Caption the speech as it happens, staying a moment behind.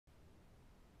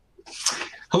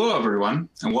Hello, everyone,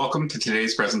 and welcome to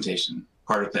today's presentation,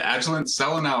 part of the Agilent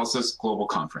Cell Analysis Global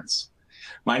Conference.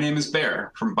 My name is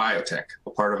Bear from Biotech,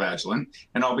 a part of Agilent,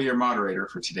 and I'll be your moderator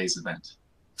for today's event.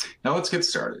 Now let's get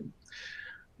started.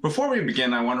 Before we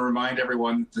begin, I want to remind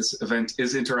everyone that this event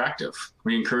is interactive.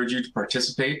 We encourage you to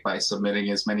participate by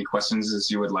submitting as many questions as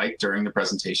you would like during the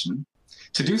presentation.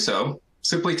 To do so,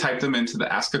 simply type them into the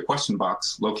Ask a Question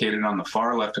box located on the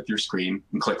far left of your screen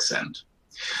and click Send.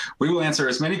 We will answer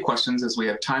as many questions as we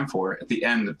have time for at the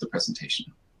end of the presentation.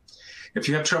 If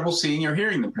you have trouble seeing or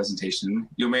hearing the presentation,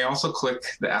 you may also click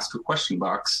the Ask a Question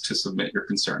box to submit your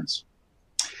concerns.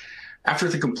 After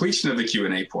the completion of the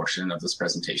Q&A portion of this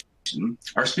presentation,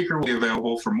 our speaker will be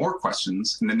available for more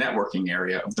questions in the networking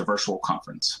area of the virtual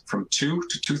conference from 2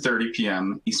 to 2:30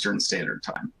 p.m. Eastern Standard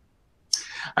Time.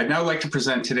 I'd now like to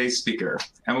present today's speaker,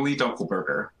 Emily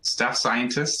Dunkelberger, staff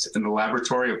scientist in the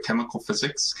Laboratory of Chemical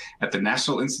Physics at the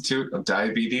National Institute of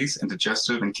Diabetes and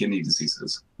Digestive and Kidney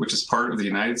Diseases, which is part of the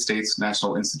United States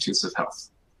National Institutes of Health.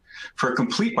 For a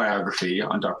complete biography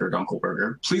on Dr.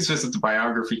 Dunkelberger, please visit the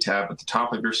Biography tab at the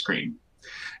top of your screen.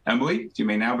 Emily, you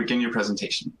may now begin your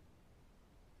presentation.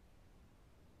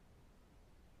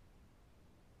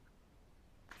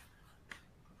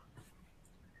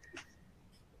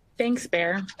 Thanks,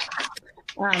 Bear.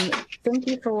 Thank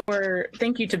you to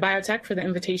Biotech for the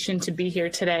invitation to be here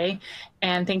today,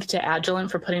 and thank you to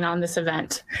Agilent for putting on this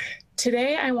event.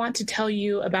 Today, I want to tell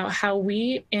you about how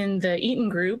we in the Eaton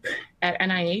group at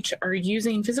NIH are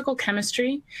using physical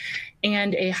chemistry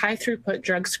and a high-throughput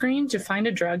drug screen to find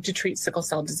a drug to treat sickle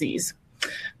cell disease.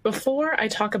 Before I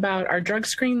talk about our drug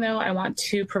screen, though, I want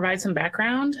to provide some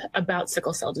background about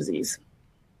sickle cell disease.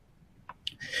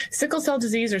 Sickle cell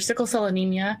disease or sickle cell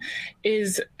anemia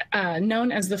is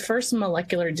known as the first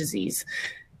molecular disease.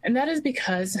 And that is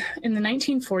because in the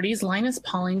 1940s, Linus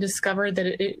Pauling discovered that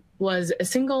it was a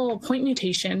single point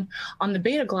mutation on the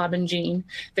beta globin gene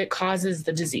that causes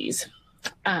the disease.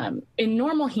 In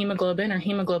normal hemoglobin or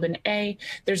hemoglobin A,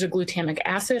 there's a glutamic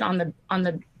acid on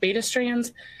the beta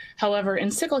strands. However, in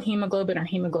sickle hemoglobin or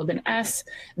hemoglobin S,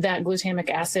 that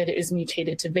glutamic acid is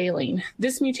mutated to valine.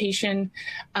 This mutation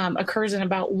occurs in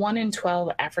about 1 in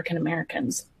 12 African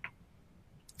Americans.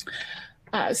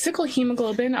 Sickle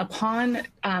hemoglobin, upon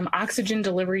oxygen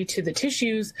delivery to the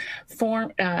tissues,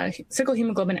 sickle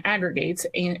hemoglobin aggregates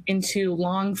into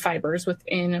long fibers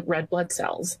within red blood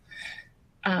cells.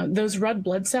 Those red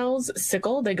blood cells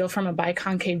sickle. They go from a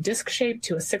biconcave disc shape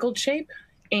to a sickled shape,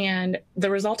 and the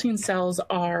resulting cells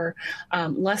are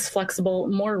less flexible,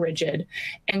 more rigid,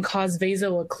 and cause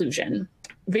vaso-occlusion.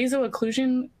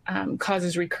 Vaso-occlusion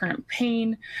causes recurrent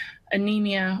pain,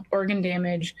 anemia, organ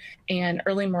damage, and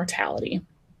early mortality.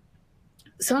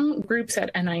 Some groups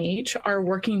at NIH are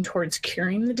working towards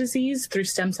curing the disease through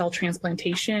stem cell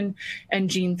transplantation and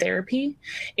gene therapy.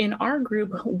 In our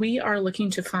group, we are looking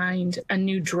to find a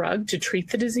new drug to treat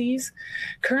the disease.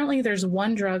 Currently, there's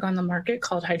one drug on the market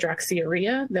called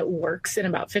hydroxyurea that works in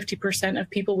about 50% of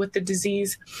people with the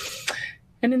disease.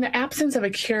 And in the absence of a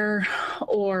cure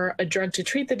or a drug to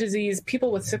treat the disease,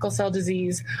 people with sickle cell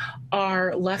disease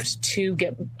are left to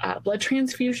get blood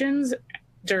transfusions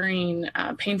during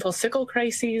painful sickle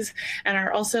crises, and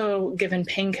are also given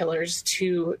painkillers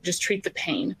to just treat the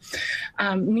pain.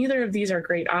 Neither of these are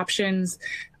great options,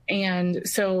 and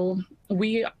so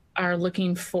we are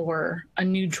looking for a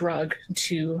new drug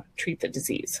to treat the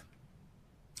disease.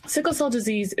 Sickle cell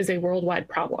disease is a worldwide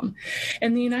problem.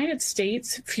 In the United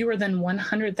States, fewer than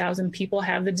 100,000 people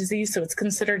have the disease, so it's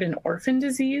considered an orphan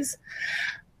disease.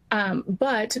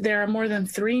 But there are more than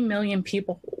 3 million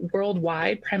people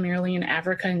worldwide, primarily in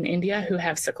Africa and India, who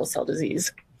have sickle cell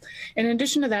disease. In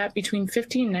addition to that, between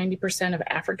 50 and 90% of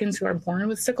Africans who are born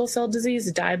with sickle cell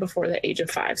disease die before the age of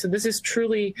 5. So this is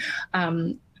truly,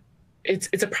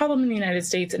 it's a problem in the United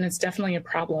States, and it's definitely a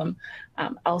problem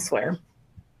elsewhere.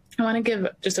 I want to give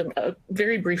just a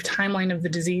very brief timeline of the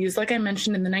disease. Like I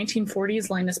mentioned, in the 1940s,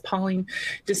 Linus Pauling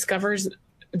discovers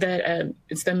that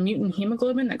it's the mutant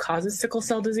hemoglobin that causes sickle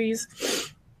cell disease.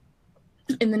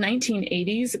 In the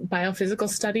 1980s, biophysical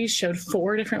studies showed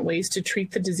 4 different ways to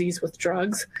treat the disease with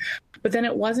drugs. But then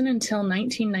it wasn't until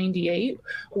 1998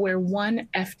 where one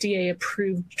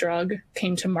FDA-approved drug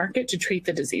came to market to treat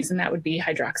the disease, and that would be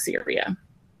hydroxyurea.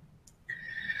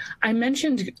 I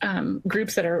mentioned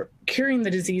groups that are curing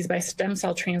the disease by stem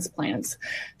cell transplants.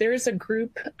 There is a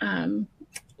group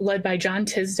led by John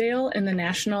Tisdale in the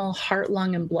National Heart,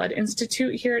 Lung, and Blood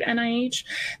Institute here at NIH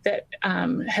that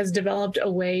has developed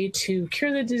a way to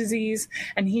cure the disease,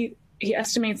 and he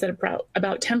estimates that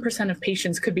about 10% of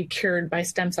patients could be cured by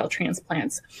stem cell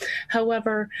transplants.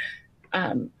 However,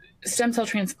 stem cell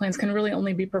transplants can really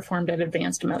only be performed at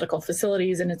advanced medical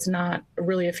facilities, and it's not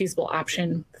really a feasible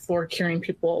option for curing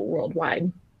people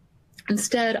worldwide.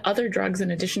 Instead, other drugs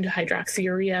in addition to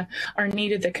hydroxyurea are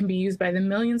needed that can be used by the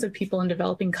millions of people in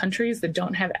developing countries that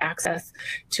don't have access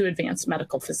to advanced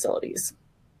medical facilities.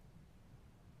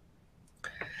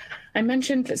 I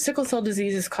mentioned that sickle cell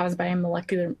disease is caused by a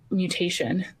molecular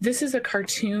mutation. This is a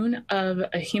cartoon of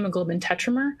a hemoglobin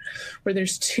tetramer where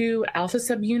there's 2 alpha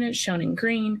subunits shown in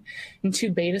green and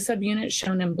 2 beta subunits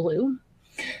shown in blue.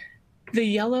 The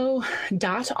yellow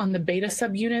dot on the beta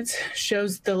subunits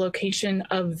shows the location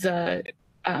of the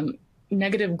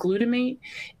negative glutamate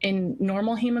in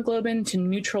normal hemoglobin to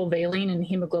neutral valine in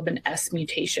hemoglobin S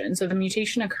mutation. So the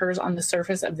mutation occurs on the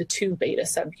surface of the 2 beta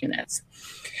subunits.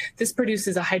 This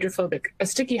produces a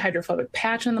sticky hydrophobic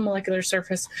patch on the molecular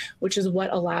surface, which is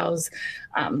what allows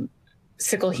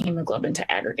sickle hemoglobin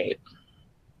to aggregate.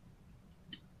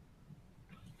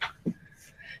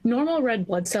 Normal red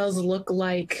blood cells look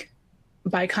like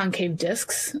biconcave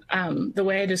discs. The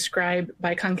way I describe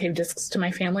biconcave discs to my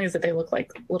family is that they look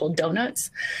like little donuts.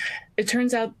 It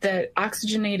turns out that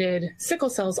oxygenated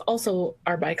sickle cells also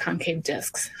are biconcave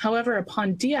discs. However,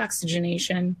 upon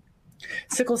deoxygenation,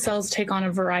 sickle cells take on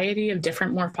a variety of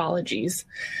different morphologies.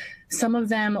 Some of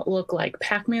them look like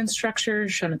Pac-Man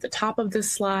structures shown at the top of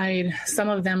this slide. Some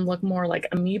of them look more like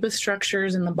amoeba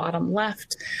structures in the bottom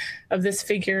left of this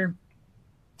figure.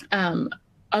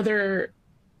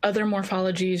 Other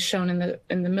morphologies shown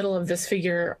in the middle of this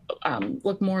figure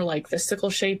look more like the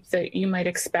sickle shape that you might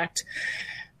expect.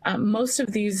 Most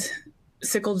of these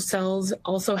sickled cells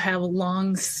also have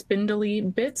long spindly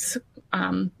bits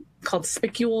called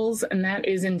spicules, and that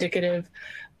is indicative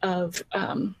of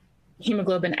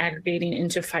hemoglobin aggregating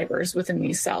into fibers within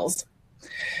these cells.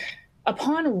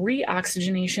 Upon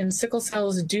reoxygenation, sickle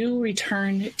cells do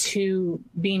return to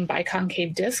being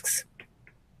biconcave discs.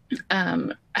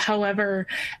 However,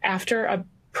 after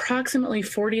approximately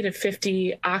 40 to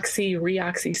 50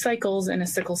 oxy-reoxy cycles in a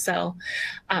sickle cell,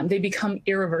 they become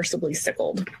irreversibly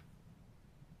sickled.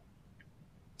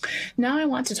 Now I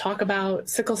want to talk about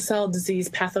sickle cell disease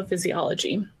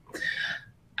pathophysiology.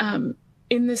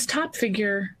 In this top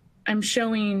figure, I'm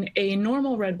showing a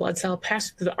normal red blood cell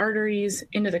passing through the arteries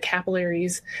into the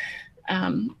capillaries.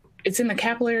 It's in the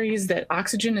capillaries that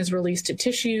oxygen is released to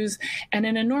tissues, and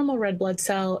in a normal red blood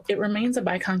cell, it remains a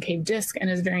biconcave disc and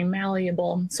is very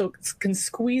malleable, so it can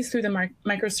squeeze through the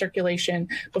microcirculation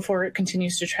before it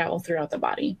continues to travel throughout the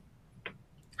body.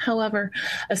 However,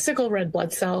 a sickle red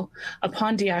blood cell,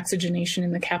 upon deoxygenation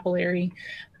in the capillary,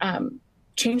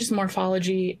 changes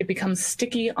morphology. It becomes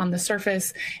sticky on the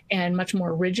surface and much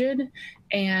more rigid,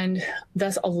 and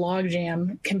thus a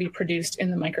logjam can be produced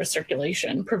in the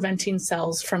microcirculation, preventing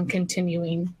cells from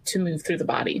continuing to move through the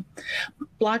body.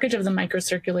 Blockage of the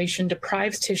microcirculation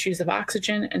deprives tissues of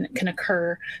oxygen and it can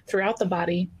occur throughout the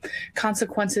body.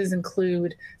 Consequences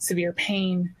include severe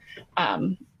pain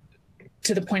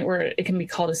to the point where it can be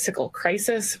called a sickle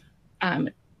crisis.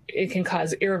 It can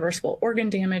cause irreversible organ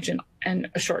damage and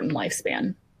a shortened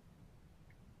lifespan.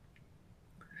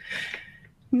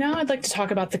 Now I'd like to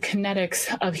talk about the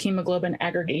kinetics of hemoglobin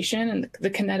aggregation and the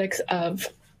kinetics of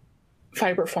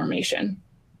fiber formation.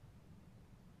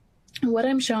 What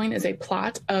I'm showing is a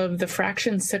plot of the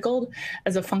fraction sickled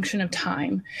as a function of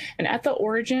time. And at the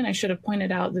origin, I should have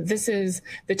pointed out that this is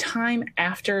the time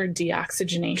after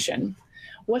deoxygenation.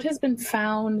 What has been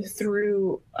found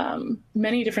through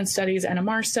many different studies,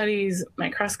 NMR studies,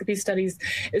 microscopy studies,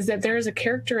 is that there is a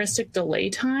characteristic delay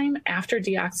time after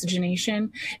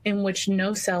deoxygenation in which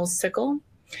no cells sickle.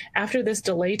 After this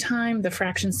delay time, the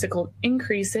fraction sickled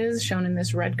increases, shown in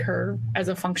this red curve, as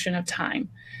a function of time.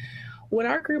 What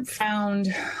our group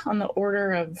found on the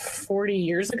order of 40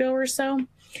 years ago or so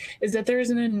is that there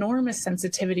is an enormous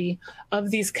sensitivity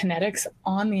of these kinetics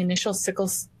on the initial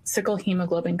sickle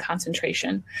hemoglobin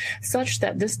concentration, such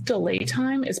that this delay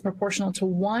time is proportional to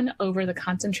 1 over the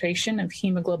concentration of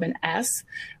hemoglobin S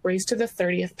raised to the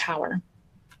 30th power.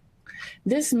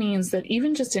 This means that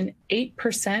even just an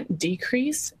 8%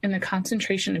 decrease in the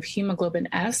concentration of hemoglobin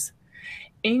S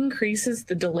increases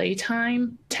the delay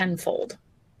time tenfold.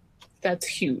 That's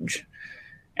huge,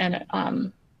 and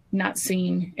not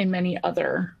seen in many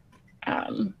other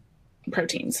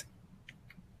proteins.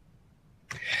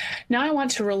 Now I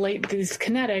want to relate these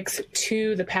kinetics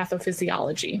to the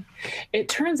pathophysiology. It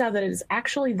turns out that it is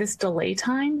actually this delay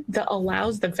time that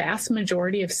allows the vast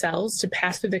majority of cells to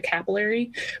pass through the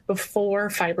capillary before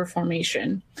fiber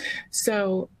formation.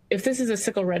 So if this is a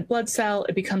sickle red blood cell,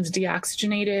 it becomes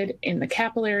deoxygenated in the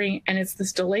capillary, and it's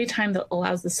this delay time that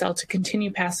allows the cell to continue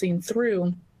passing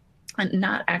through and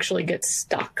not actually get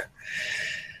stuck.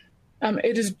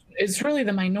 It's really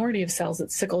the minority of cells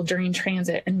that sickle during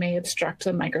transit and may obstruct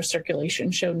the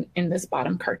microcirculation shown in this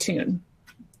bottom cartoon.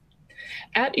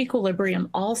 At equilibrium,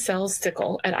 all cells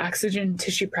sickle at oxygen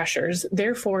tissue pressures.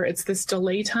 Therefore, it's this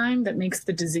delay time that makes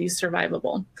the disease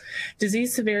survivable.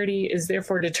 Disease severity is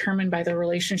therefore determined by the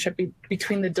relationship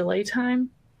between the delay time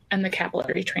and the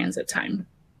capillary transit time.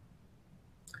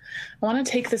 I want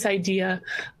to take this idea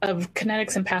of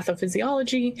kinetics and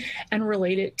pathophysiology and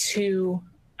relate it to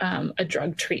a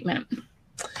drug treatment.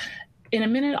 In a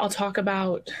minute, I'll talk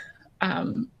about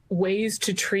ways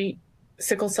to treat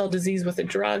sickle cell disease with a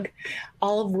drug,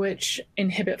 all of which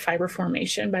inhibit fiber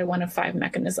formation by one of 5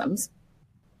 mechanisms.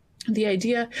 The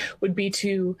idea would be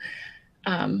to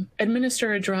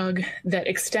administer a drug that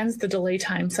extends the delay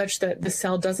time such that the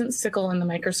cell doesn't sickle in the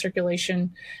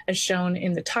microcirculation as shown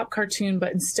in the top cartoon,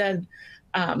 but instead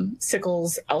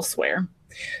sickles elsewhere.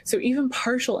 So even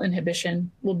partial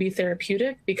inhibition will be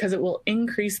therapeutic because it will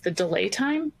increase the delay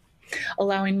time,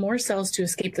 allowing more cells to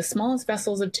escape the smallest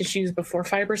vessels of tissues before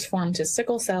fibers form to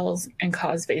sickle cells and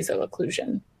cause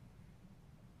vaso-occlusion.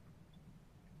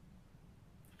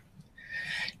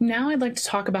 Now I'd like to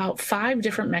talk about 5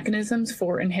 different mechanisms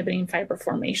for inhibiting fiber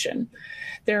formation.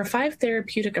 There are 5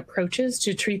 therapeutic approaches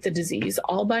to treat the disease,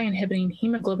 all by inhibiting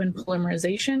hemoglobin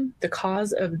polymerization, the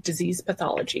cause of disease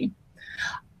pathology.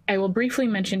 I will briefly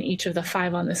mention each of the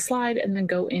 5 on this slide and then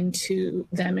go into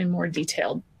them in more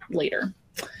detail later.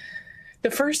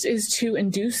 The first is to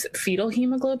induce fetal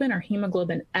hemoglobin or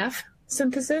hemoglobin F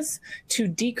synthesis to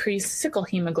decrease sickle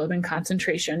hemoglobin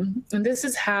concentration. And this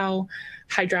is how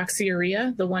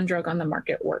hydroxyurea, the one drug on the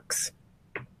market, works.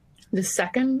 The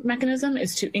second mechanism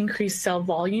is to increase cell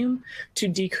volume to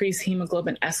decrease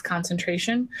hemoglobin S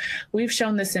concentration. We've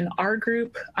shown this in our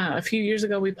group. A few years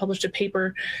ago, we published a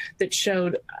paper that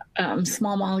showed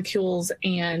small molecules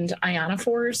and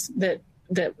ionophores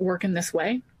that work in this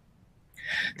way.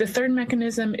 The third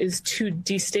mechanism is to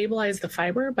destabilize the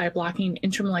fiber by blocking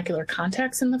intramolecular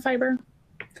contacts in the fiber.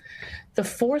 The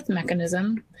fourth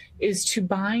mechanism is to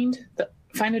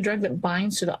find a drug that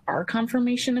binds to the R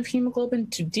conformation of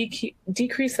hemoglobin to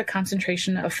decrease the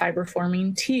concentration of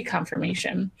fiber-forming T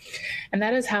conformation. And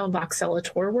that is how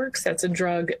voxelotor works. That's a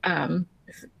drug,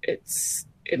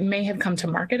 it may have come to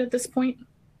market at this point.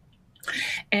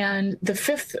 And the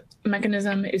fifth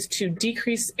mechanism is to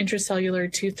decrease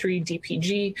intracellular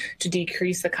 2,3-DPG to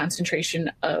decrease the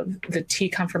concentration of the T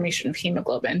conformation of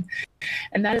hemoglobin.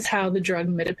 And that is how the drug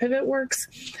mitapivat works,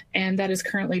 and that is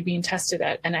currently being tested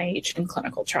at NIH in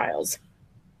clinical trials.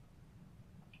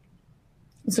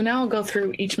 So now I'll go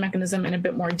through each mechanism in a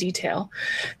bit more detail.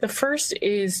 The first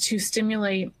is to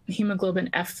stimulate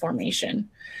hemoglobin F formation.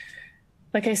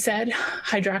 Like I said,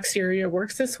 hydroxyurea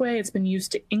works this way. It's been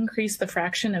used to increase the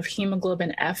fraction of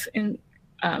hemoglobin F in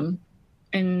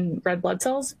red blood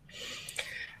cells.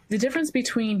 The difference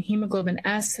between hemoglobin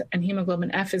S and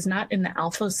hemoglobin F is not in the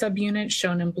alpha subunit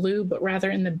shown in blue, but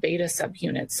rather in the beta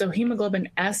subunit. So hemoglobin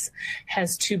S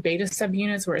has 2 beta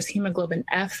subunits, whereas hemoglobin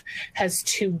F has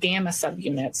 2 gamma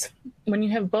subunits. When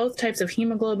you have both types of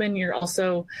hemoglobin, you're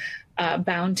also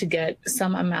bound to get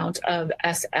some amount of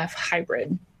SF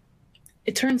hybrid.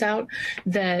 It turns out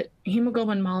that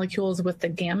hemoglobin molecules with the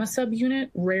gamma subunit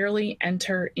rarely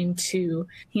enter into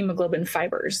hemoglobin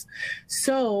fibers.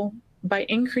 So by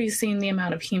increasing the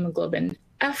amount of hemoglobin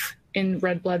F in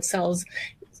red blood cells,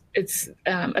 it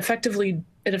effectively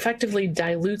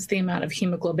dilutes the amount of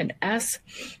hemoglobin S.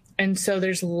 And so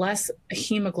there's less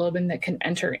hemoglobin that can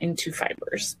enter into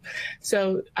fibers.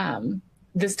 So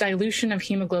this dilution of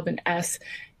hemoglobin S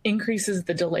increases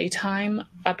the delay time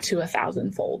up to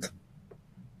 1,000-fold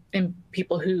in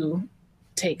people who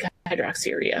take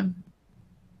hydroxyurea.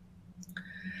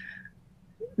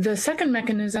 The second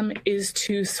mechanism is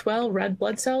to swell red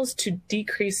blood cells to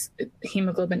decrease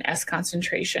hemoglobin S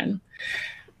concentration.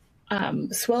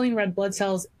 Swelling red blood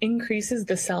cells increases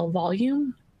the cell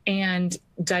volume and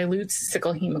dilutes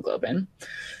sickle hemoglobin.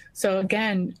 So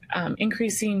again,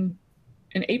 increasing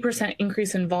an 8%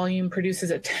 increase in volume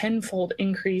produces a 10-fold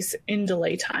increase in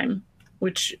delay time,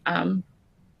 which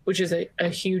is a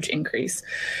huge increase.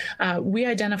 We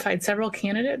identified several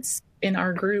candidates in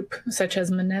our group, such as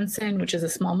monensin, which is a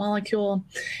small molecule,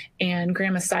 and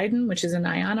gramicidin, which is an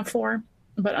ionophore.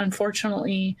 But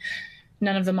unfortunately,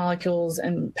 none of the molecules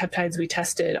and peptides we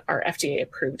tested are FDA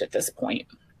approved at this point.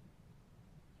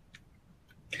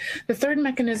 The third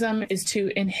mechanism is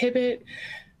to inhibit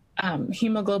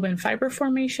hemoglobin fiber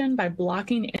formation by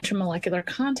blocking intramolecular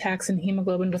contacts in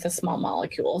hemoglobin with a small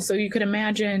molecule. So you could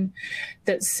imagine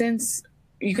that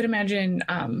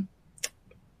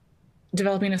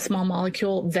developing a small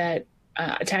molecule that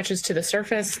attaches to the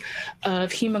surface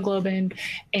of hemoglobin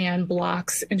and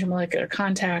blocks intermolecular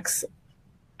contacts,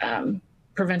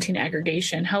 preventing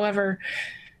aggregation. However,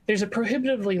 there's a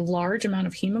prohibitively large amount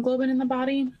of hemoglobin in the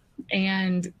body,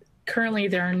 and currently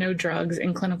there are no drugs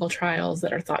in clinical trials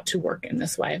that are thought to work in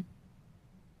this way.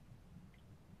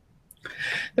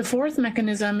 The fourth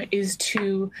mechanism is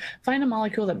to find a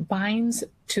molecule that binds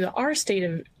to the R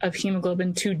state of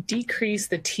hemoglobin to decrease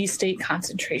the T state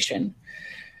concentration.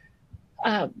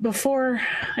 Before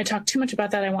I talk too much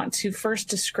about that, I want to first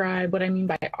describe what I mean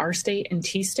by R state and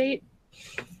T state.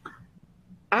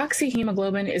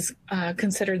 Oxyhemoglobin is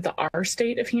considered the R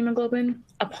state of hemoglobin.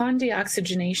 Upon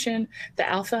deoxygenation, the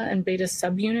alpha and beta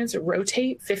subunits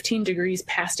rotate 15 degrees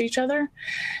past each other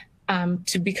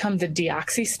to become the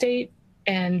deoxy state.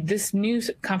 And this new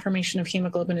conformation of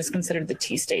hemoglobin is considered the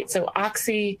T state. So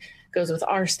oxy goes with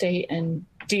R state and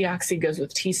deoxy goes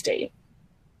with T state.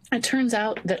 It turns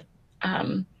out that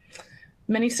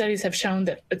many studies have shown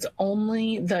that it's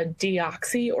only the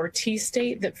deoxy or T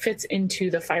state that fits into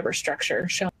the fiber structure.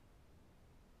 Shown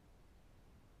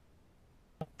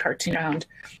cartoon around,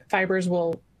 fibers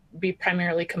will be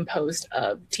primarily composed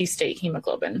of T state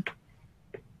hemoglobin.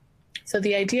 So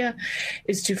the idea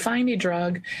is to find a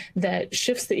drug that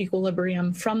shifts the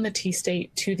equilibrium from the T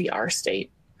state to the R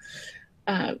state.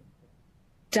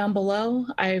 Down below,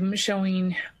 I'm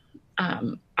showing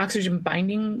oxygen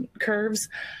binding curves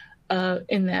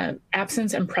in the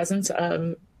absence and presence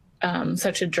of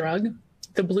such a drug.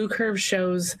 The blue curve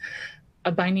shows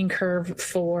a binding curve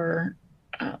for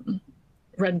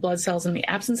red blood cells in the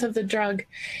absence of the drug.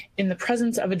 In the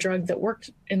presence of a drug that worked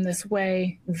in this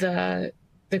way, the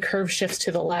curve shifts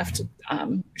to the left,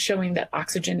 showing that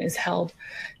oxygen is held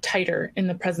tighter in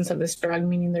the presence of this drug,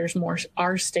 meaning there's more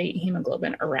R state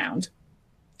hemoglobin around.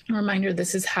 A reminder,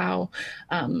 this is how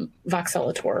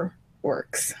voxelotor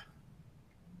works.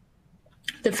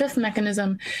 The fifth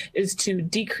mechanism is to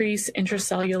decrease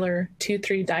intracellular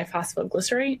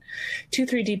 2,3-diphosphoglycerate.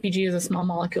 2,3-DPG is a small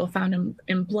molecule found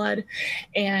in blood,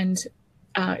 and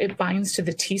it binds to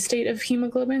the T state of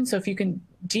hemoglobin. So if you can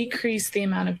decrease the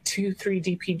amount of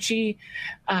 2,3-DPG,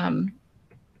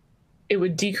 it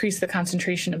would decrease the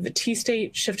concentration of the T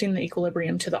state, shifting the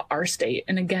equilibrium to the R state.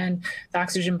 And again, the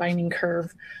oxygen binding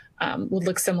curve would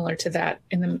look similar to that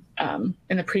in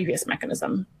the previous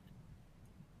mechanism.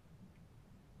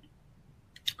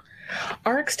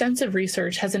 Our extensive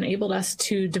research has enabled us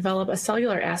to develop a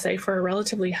cellular assay for a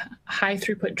relatively high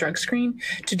throughput drug screen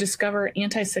to discover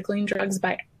anti-sickling drugs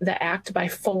that act by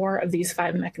 4 of these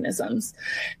 5 mechanisms,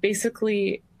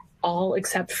 basically all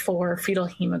except for fetal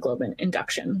hemoglobin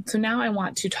induction. So now I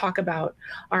want to talk about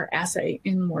our assay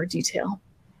in more detail.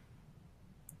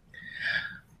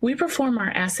 We perform our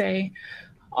assay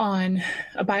on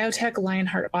a Biotech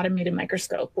Lionheart automated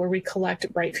microscope where we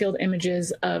collect bright field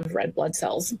images of red blood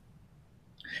cells.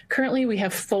 Currently, we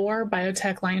have 4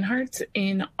 Biotech Lionhearts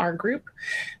in our group.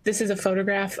 This is a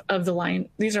photograph of the lion.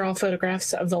 These are all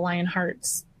photographs of the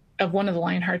Lionhearts, of one of the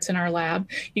Lionhearts in our lab.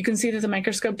 You can see that the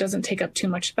microscope doesn't take up too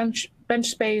much bench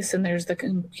space, and there's the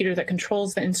computer that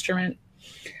controls the instrument.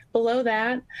 Below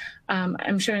that,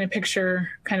 I'm showing a picture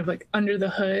kind of like under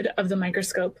the hood of the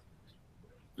microscope.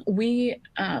 We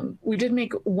did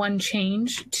make one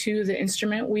change to the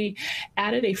instrument. We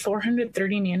added a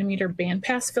 430 nanometer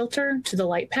bandpass filter to the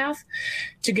light path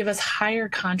to give us higher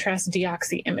contrast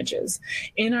deoxy images.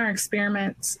 In our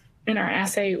experiments, in our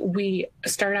assay, we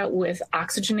start out with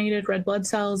oxygenated red blood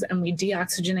cells and we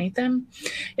deoxygenate them.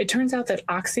 It turns out that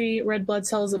oxy red blood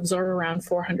cells absorb around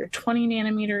 420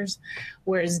 nanometers,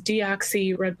 whereas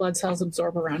deoxy red blood cells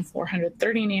absorb around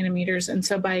 430 nanometers. And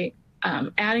so by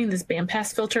adding this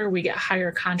bandpass filter, we get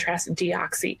higher contrast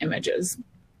deoxy images.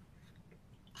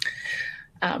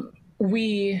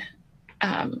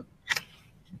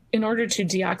 In order to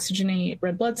deoxygenate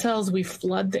red blood cells, we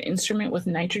flood the instrument with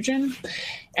nitrogen,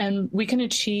 and we can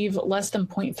achieve less than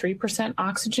 0.3%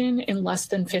 oxygen in less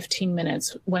than 15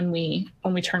 minutes when we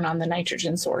turn on the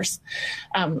nitrogen source.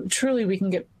 Truly, we can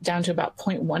get down to about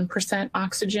 0.1%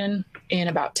 oxygen in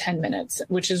about 10 minutes,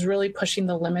 which is really pushing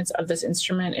the limits of this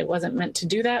instrument. It wasn't meant to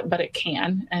do that, but it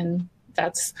can, and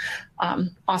that's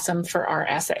awesome for our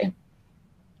assay.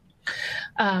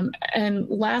 And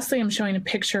lastly, I'm showing a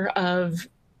picture of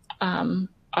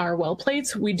our well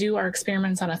plates. We do our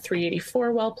experiments on a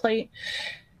 384 well plate.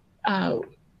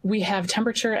 We have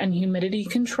temperature and humidity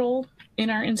control in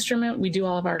our instrument. We do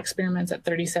all of our experiments at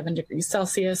 37 degrees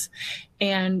Celsius.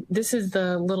 And this is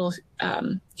the little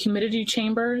humidity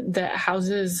chamber that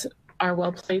houses our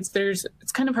well plates,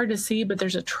 it's kind of hard to see, but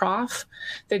there's a trough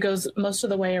that goes most of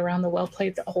the way around the well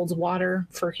plate that holds water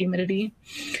for humidity.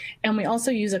 And we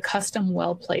also use a custom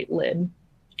well plate lid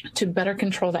to better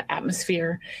control the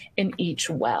atmosphere in each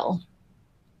well.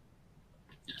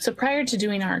 So prior to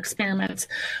doing our experiments,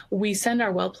 we send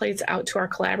our well plates out to our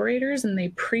collaborators, and they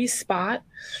pre-spot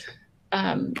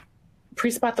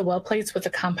the well plates with the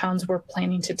compounds we're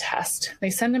planning to test.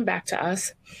 They send them back to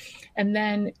us, and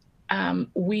then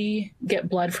we get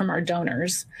blood from our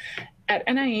donors. At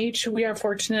NIH, we are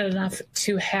fortunate enough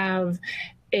to have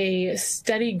a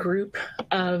steady group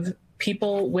of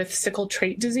people with sickle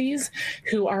trait disease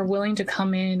who are willing to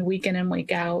come in week in and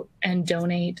week out and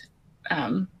donate,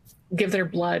 give their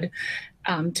blood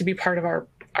to be part of our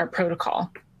protocol.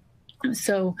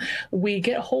 So we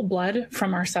get whole blood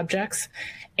from our subjects,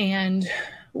 and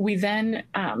we then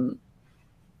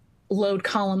load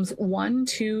columns 1,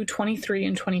 2, 23,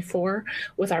 and 24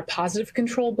 with our positive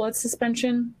control blood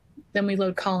suspension. Then we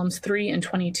load columns 3 and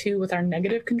 22 with our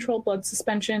negative control blood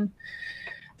suspension.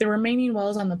 The remaining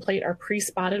wells on the plate are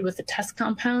pre-spotted with the test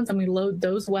compounds, and we load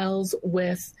those wells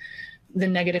with the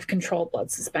negative control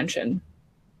blood suspension.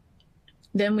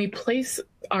 Then we place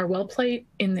our well plate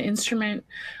in the instrument.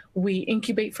 We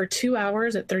incubate for 2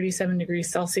 hours at 37 degrees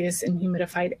Celsius in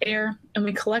humidified air, and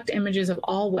we collect images of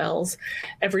all wells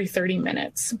every 30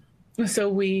 minutes. So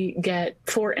we get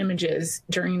 4 images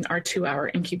during our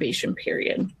 2-hour incubation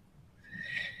period.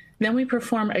 Then we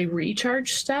perform a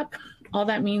recharge step. All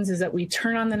that means is that we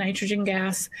turn on the nitrogen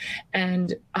gas,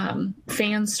 and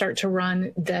fans start to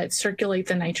run that circulate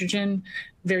the nitrogen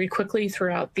very quickly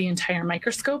throughout the entire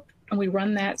microscope. And we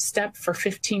run that step for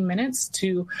 15 minutes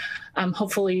to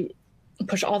hopefully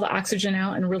push all the oxygen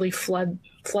out and really flood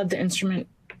the instrument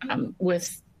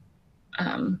with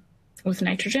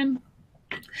nitrogen.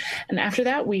 And after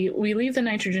that, we leave the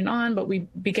nitrogen on, but we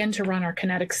begin to run our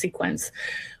kinetic sequence.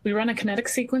 We run a kinetic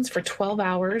sequence for 12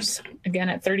 hours, again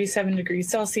at 37 degrees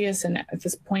Celsius, and at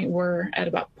this point we're at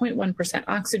about 0.1%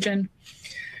 oxygen.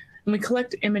 And we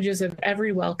collect images of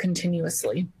every well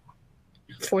continuously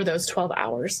for those 12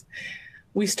 hours.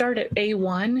 We start at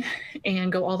A1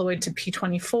 and go all the way to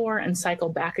P24 and cycle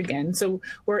back again. So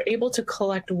we're able to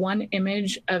collect 1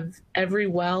 image of every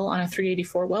well on a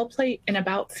 384 well plate in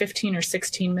about 15 or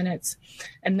 16 minutes.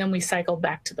 And then we cycle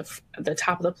back to the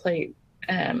top of the plate.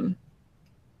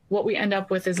 What we end up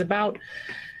with is about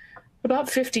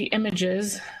 50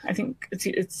 images. I think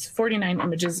it's 49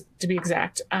 images to be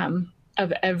exact,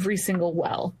 of every single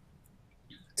well.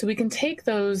 So we can take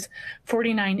those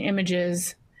 49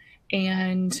 images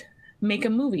and make a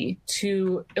movie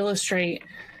to illustrate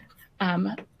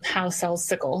how cells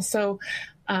sickle. So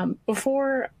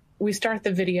before we start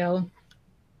the video,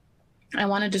 I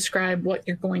want to describe what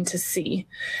you're going to see.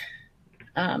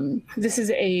 This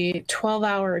is a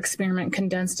 12-hour experiment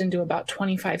condensed into about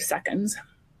 25 seconds.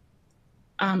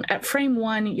 At frame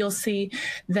 1, you'll see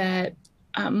that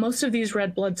most of these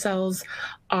red blood cells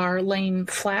are laying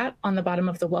flat on the bottom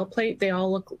of the well plate. They all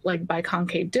look like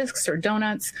biconcave discs or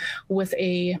donuts with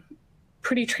a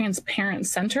pretty transparent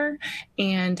center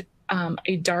and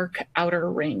a dark outer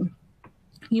ring.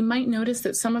 You might notice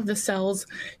that some of the cells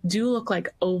do look like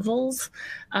ovals.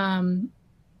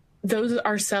 Those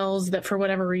are cells that, for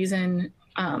whatever reason,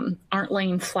 aren't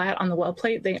laying flat on the well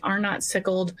plate. They are not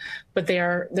sickled, but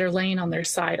they're laying on their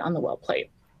side on the well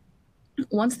plate.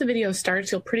 Once the video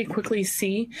starts, you'll pretty quickly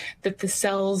see that the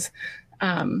cells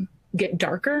get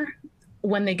darker.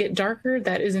 When they get darker,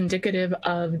 that is indicative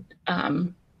of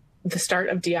the start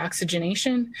of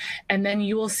deoxygenation. And then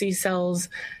you will see cells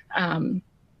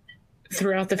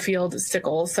throughout the field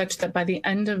sickle, such that by the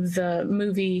end of the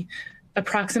movie,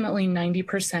 approximately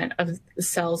 90% of the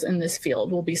cells in this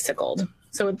field will be sickled.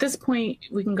 So at this point,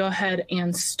 we can go ahead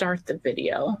and start the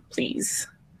video, please.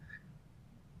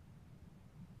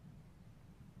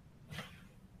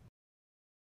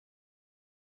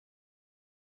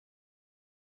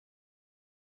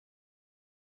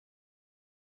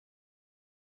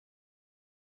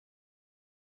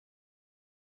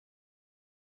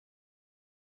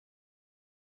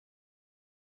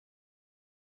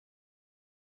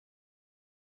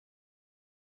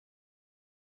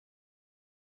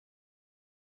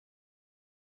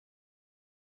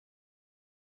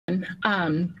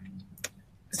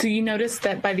 So you notice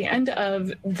that by the end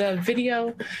of the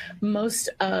video, most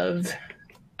of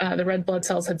the red blood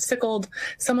cells had sickled.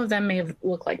 Some of them may have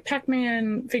looked like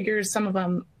Pac-Man figures.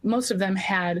 Most of them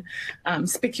had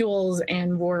spicules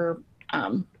and were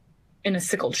in a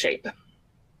sickled shape.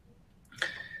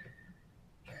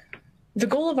 The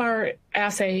goal of our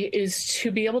assay is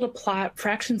to be able to plot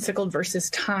fraction sickled versus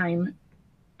time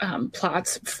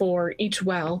plots for each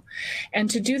well. And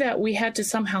to do that, we had to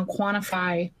somehow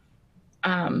quantify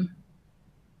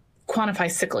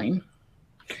sickling.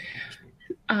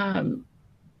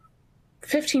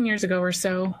 15 years ago or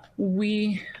so,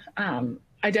 we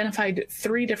identified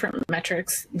 3 different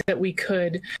metrics that we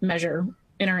could measure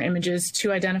in our images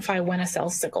to identify when a cell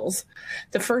sickles.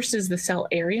 The first is the cell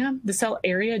area. The cell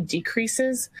area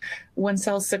decreases when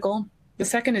cells sickle. The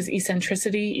second is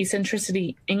eccentricity.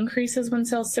 Eccentricity increases when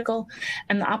cells sickle.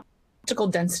 And the optical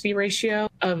density ratio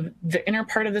of the inner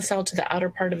part of the cell to the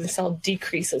outer part of the cell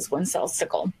decreases when cells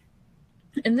sickle.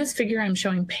 In this figure, I'm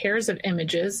showing pairs of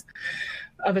images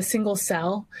of a single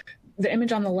cell. The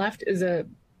image on the left is a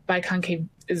biconcave,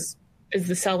 is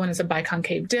the cell when it's a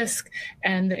biconcave disc,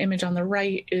 and the image on the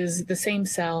right is the same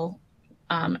cell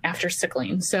after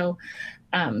sickling. So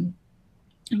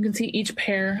you can see each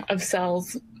pair of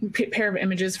cells, pair of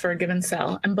images for a given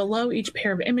cell, and below each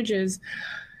pair of images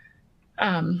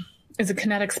is a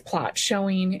kinetics plot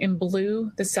showing in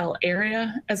blue the cell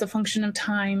area as a function of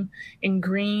time, in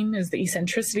green is the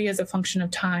eccentricity as a function of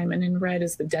time, and in red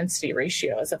is the density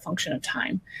ratio as a function of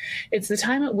time. It's the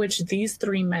time at which these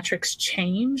 3 metrics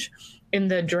change in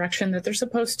the direction that they're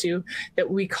supposed to that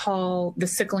we call the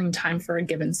sickling time for a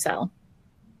given cell.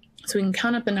 So we can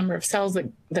count up the number of cells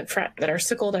that are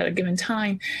sickled at a given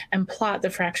time and plot the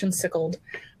fraction sickled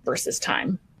versus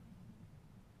time.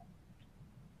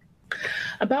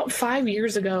 About 5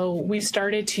 years ago, we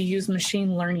started to use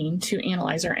machine learning to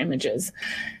analyze our images.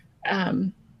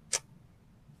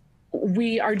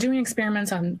 We are doing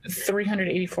experiments on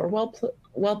 384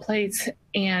 well plates,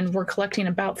 and we're collecting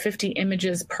about 50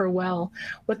 images per well.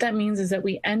 What that means is that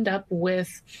we end up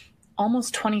with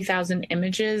almost 20,000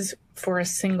 images for a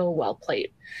single well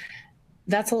plate.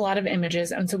 That's a lot of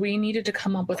images, and so we needed to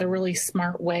come up with a really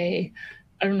smart way,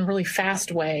 a really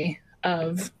fast way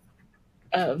of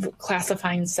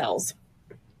classifying cells.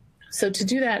 So to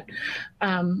do that,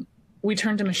 we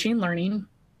turned to machine learning.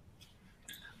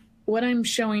 What I'm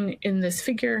showing in this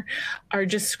figure are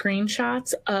just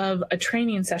screenshots of a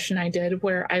training session I did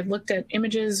where I looked at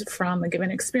images from a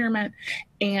given experiment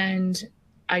and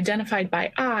identified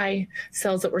by eye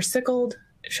cells that were sickled,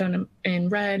 shown in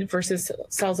red, versus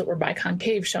cells that were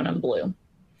biconcave, shown in blue.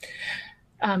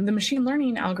 The machine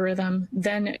learning algorithm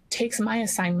then takes my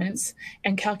assignments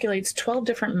and calculates 12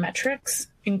 different metrics,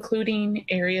 including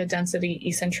area, density,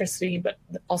 eccentricity, but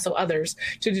also others,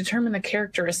 to determine the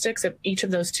characteristics of each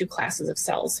of those 2 classes of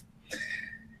cells.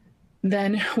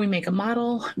 Then we make a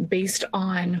model based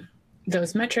on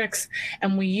those metrics,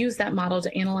 and we use that model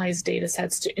to analyze data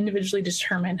sets to individually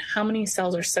determine how many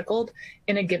cells are sickled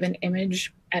in a given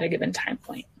image at a given time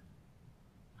point.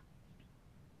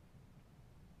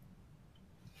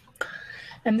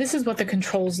 And this is what the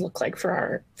controls look like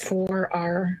for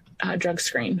our drug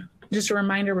screen. Just a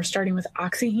reminder, we're starting with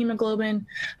oxyhemoglobin.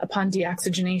 Upon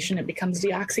deoxygenation, it becomes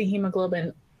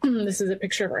deoxyhemoglobin. This is a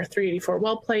picture of our 384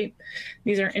 well plate.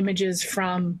 These are images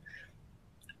from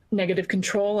negative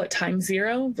control at time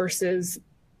 0 versus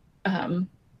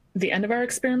the end of our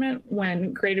experiment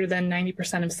when greater than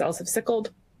 90% of cells have sickled.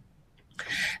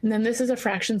 And then this is a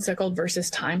fraction sickled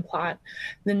versus time plot.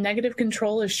 The negative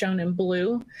control is shown in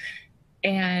blue,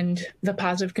 and the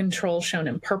positive control shown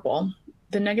in purple.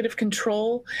 The negative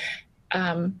control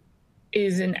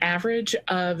is an average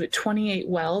of 28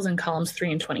 wells in columns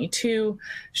 3 and 22,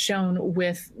 shown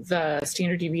with the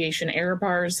standard deviation error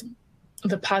bars.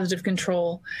 The positive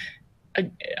control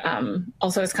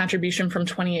also has contribution from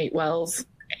 28 wells,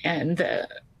 and the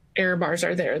error bars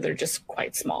are there. They're just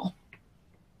quite small.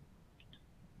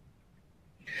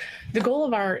 The goal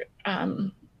of our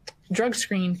drug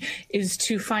screen is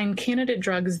to find candidate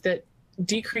drugs that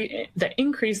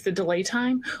increase the delay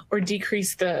time or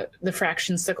decrease the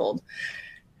fraction sickled.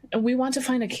 And we want to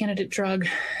find a candidate drug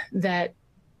that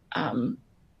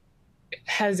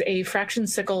has a fraction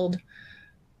sickled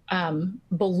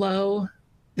below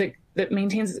that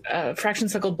maintains a fraction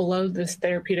sickled below this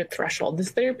therapeutic threshold.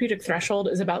 This therapeutic threshold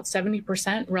is about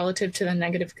 70% relative to the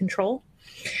negative control.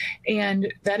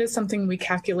 And that is something we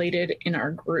calculated in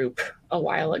our group a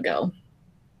while ago.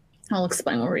 I'll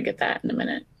explain where we get that in a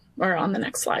minute, or on the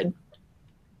next slide.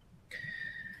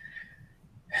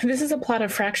 This is a plot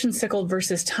of fraction sickled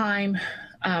versus time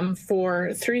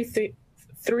for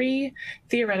three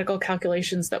theoretical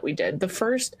calculations that we did. The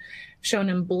first, shown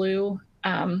in blue,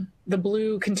 the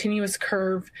blue continuous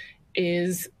curve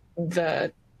is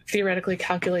the theoretically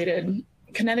calculated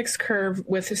kinetics curve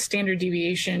with a standard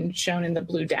deviation shown in the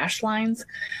blue dashed lines.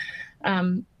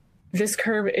 This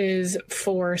curve is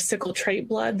for sickle trait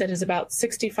blood that is about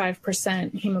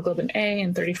 65% hemoglobin A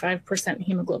and 35%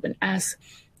 hemoglobin S.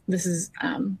 This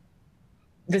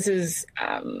is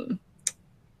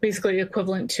basically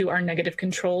equivalent to our negative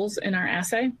controls in our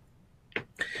assay.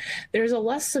 There's a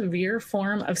less severe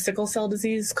form of sickle cell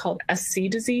disease called SC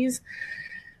disease,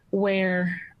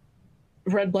 where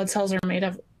red blood cells are made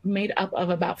up of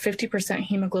about 50%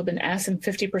 hemoglobin S and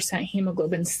 50%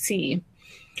 hemoglobin C.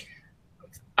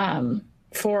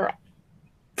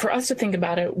 For us to think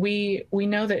about it, we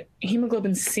know that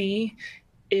hemoglobin C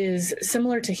is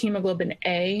similar to hemoglobin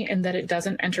A in that it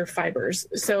doesn't enter fibers.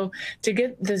 So to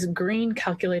get this green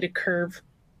calculated curve,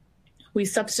 we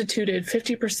substituted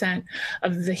 50%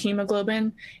 of the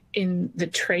hemoglobin in the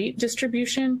trait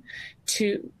distribution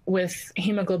with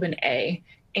hemoglobin A.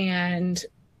 And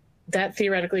that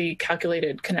theoretically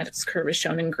calculated kinetics curve is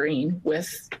shown in green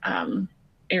with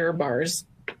error bars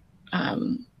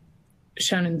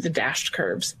shown in the dashed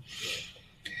curves.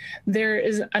 There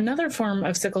is another form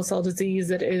of sickle cell disease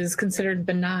that is considered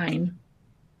benign.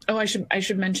 Oh, I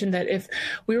should mention that if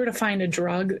we were to find a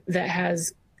drug that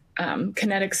has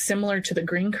kinetics similar to the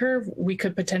green curve, we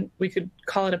could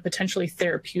call it a potentially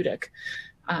therapeutic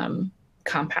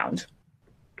compound,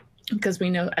 because we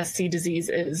know SC disease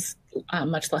is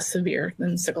much less severe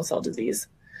than sickle cell disease.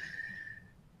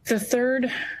 The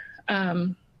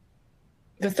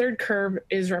third curve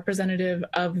is representative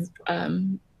of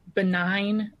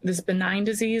benign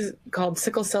disease called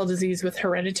sickle cell disease with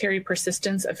hereditary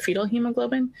persistence of fetal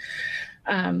hemoglobin.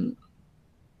 And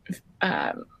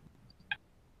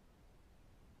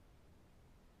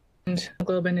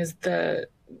hemoglobin is the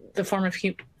form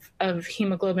of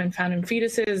hemoglobin found in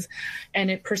fetuses,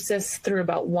 and it persists through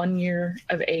about 1 year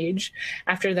of age.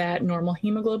 After that, normal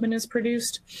hemoglobin is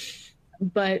produced.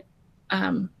 But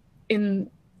in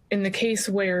the case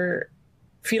where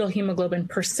fetal hemoglobin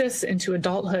persists into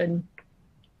adulthood,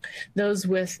 those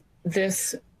with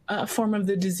this form of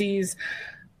the disease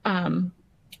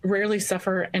rarely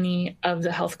suffer any of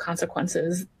the health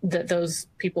consequences that those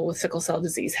people with sickle cell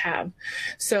disease have.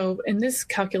 So in this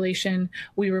calculation,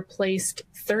 we replaced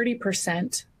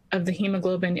 30% of the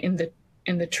hemoglobin in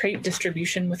the trait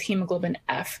distribution with hemoglobin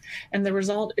F, and the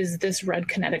result is this red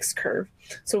kinetics curve.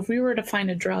 So if we were to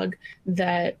find a drug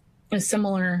that is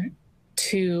similar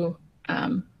to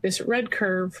this red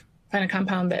curve, find a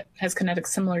compound that has kinetics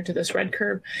similar to this red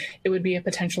curve, it would be a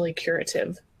potentially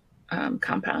curative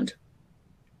compound.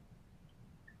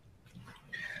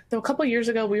 So a couple years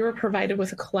ago, we were provided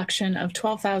with a collection of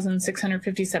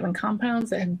 12,657 compounds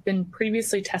that had been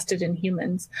previously tested in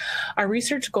humans. Our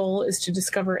research goal is to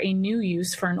discover a new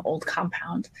use for an old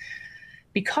compound,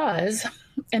 because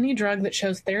any drug that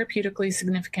shows therapeutically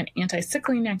significant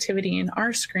anti-sickling activity in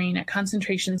our screen at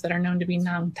concentrations that are known to be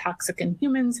non-toxic in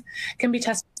humans can be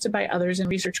tested by others in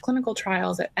research clinical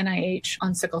trials at NIH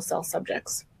on sickle cell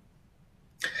subjects.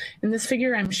 In this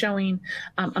figure, I'm showing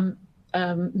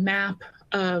a map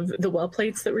of the well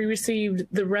plates that we received.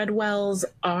 The red wells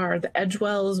are the edge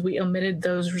wells. We omitted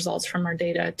those results from our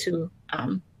data to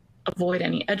avoid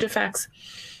any edge effects.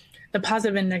 The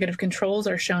positive and negative controls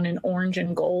are shown in orange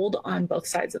and gold on both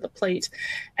sides of the plate.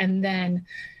 And then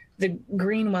the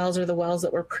green wells are the wells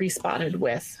that were pre-spotted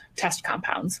with test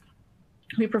compounds.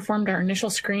 We performed our initial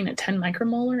screen at 10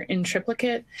 micromolar in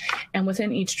triplicate, and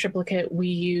within each triplicate, we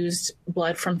used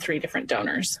blood from 3 different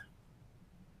donors.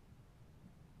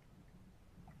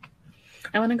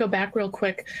 I want to go back real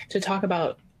quick to talk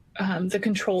about the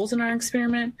controls in our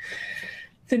experiment.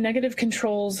 The negative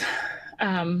controls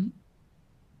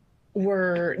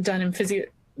were done in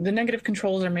the negative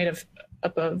controls are made up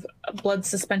of a blood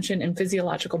suspension in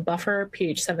physiological buffer,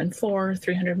 pH 7.4,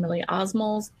 300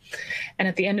 milliosmoles. And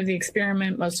at the end of the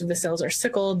experiment, most of the cells are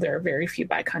sickled. There are very few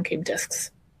biconcave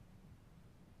discs.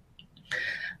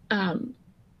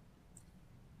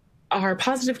 Our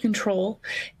positive control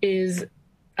is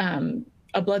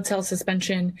a blood cell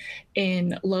suspension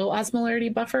in low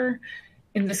osmolarity buffer.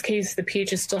 In this case, the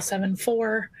pH is still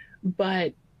 7.4,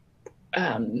 but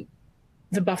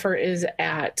the buffer is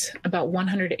at about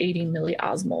 180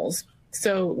 milliosmoles.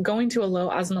 So going to a low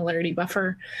osmolarity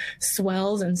buffer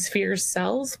swells and spheres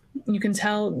cells. You can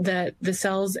tell that the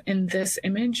cells in this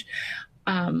image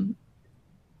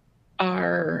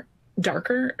are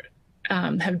darker,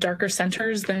 have darker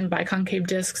centers than biconcave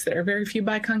discs. There are very few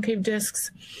biconcave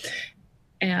discs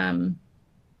in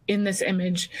this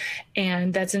image,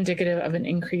 and that's indicative of an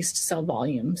increased cell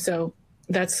volume. So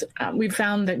that's we've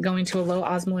found that going to a low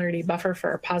osmolarity buffer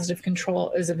for a positive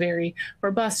control is a very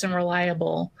robust and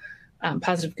reliable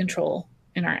positive control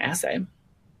in our assay.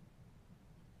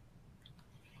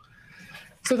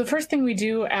 So the first thing we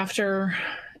do after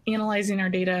analyzing our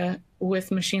data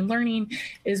with machine learning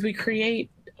is we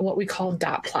create what we call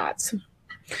dot plots.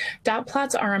 Dot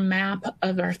plots are a map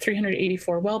of our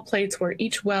 384 well plates where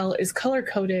each well is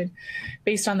color-coded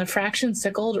based on the fraction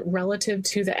sickled relative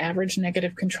to the average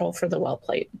negative control for the well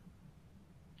plate.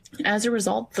 As a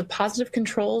result, the positive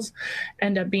controls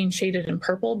end up being shaded in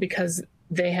purple because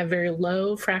they have very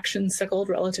low fractions sickled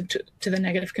relative to the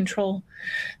negative control.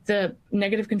 The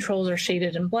negative controls are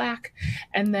shaded in black,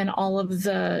 and then all of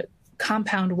the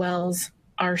compound wells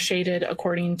are shaded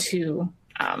according to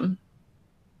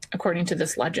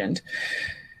this legend.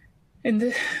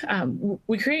 And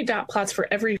we create dot plots for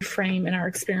every frame in our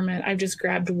experiment. I've just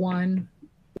grabbed one.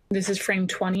 This is frame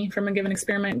 20 from a given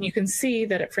experiment. And you can see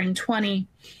that at frame 20,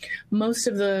 most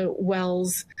of the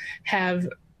wells have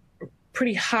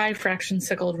pretty high fraction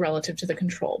sickled relative to the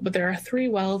control, but there are 3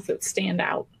 wells that stand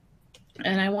out.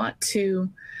 And I want to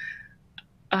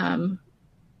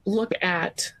look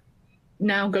at,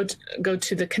 now go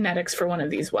to the kinetics for one of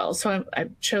these wells. So I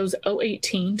chose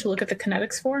 018 to look at the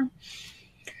kinetics for.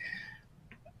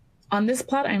 On this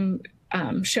plot, I'm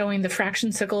showing the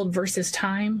fraction sickled versus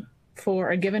time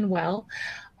for a given well.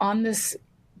 On this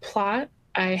plot,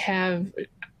 I've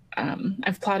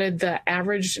plotted the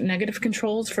average negative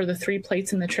controls for the 3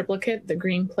 plates in the triplicate, the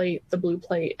green plate, the blue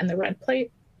plate, and the red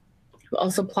plate. I've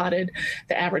also plotted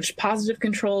the average positive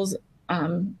controls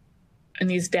in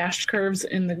these dashed curves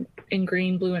in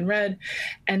green, blue, and red,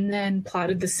 and then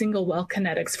plotted the single well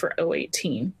kinetics for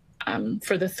 018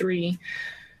 for the three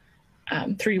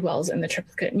wells in the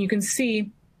triplicate. And you can see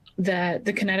that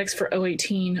the kinetics for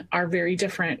 018 are very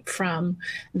different from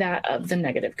that of the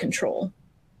negative control.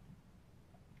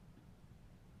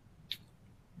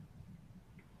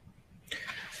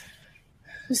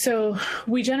 So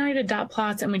we generated dot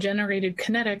plots and we generated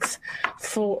kinetics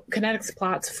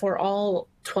plots for all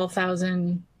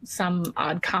 12,000 some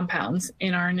odd compounds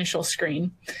in our initial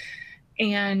screen.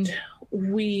 And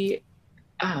we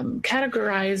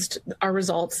categorized our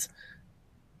results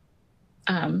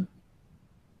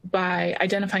by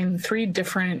identifying three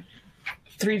different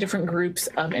groups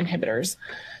of inhibitors.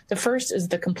 The first is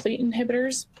the complete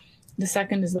inhibitors, the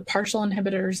second is the partial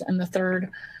inhibitors, and the third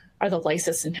are the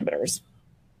lysis inhibitors.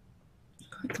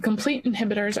 The complete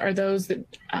inhibitors are those that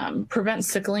prevent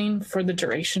sickling for the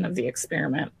duration of the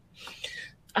experiment.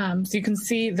 So you can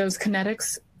see those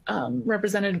kinetics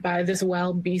represented by this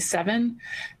well B7.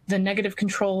 The negative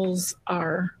controls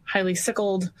are highly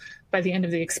sickled by the end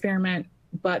of the experiment,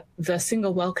 but the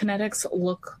single well kinetics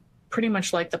look pretty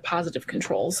much like the positive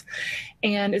controls.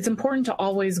 And it's important to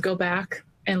always go back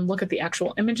and look at the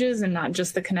actual images and not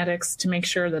just the kinetics to make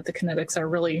sure that the kinetics are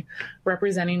really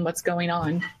representing what's going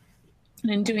on.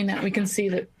 And in doing that, we can see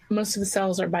that most of the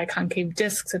cells are biconcave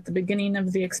discs at the beginning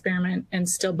of the experiment and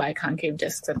still biconcave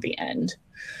discs at the end.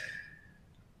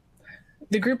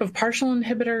 The group of partial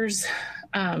inhibitors,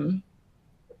 a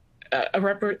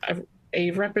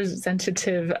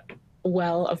representative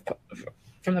well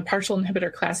from the partial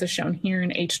inhibitor class is shown here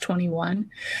in H21.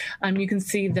 You can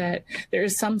see that there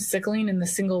is some sickling in the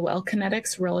single well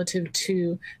kinetics relative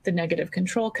to the negative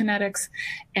control kinetics,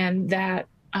 and that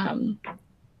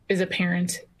is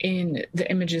apparent in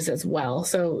the images as well.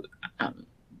 So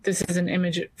this is an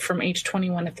image from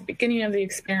H21 at the beginning of the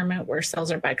experiment where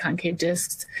cells are biconcave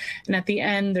discs, and at the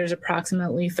end there's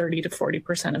approximately 30 to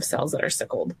 40% of cells that are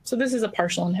sickled. So this is a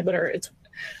partial inhibitor.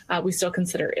 We still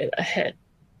consider it a hit.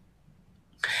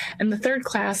 And the third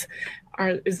class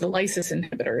is the lysis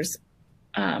inhibitors.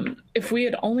 If we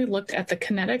had only looked at the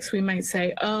kinetics, we might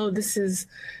say, oh, this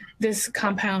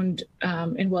compound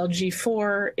in well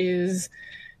G4 is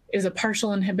a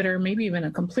partial inhibitor, maybe even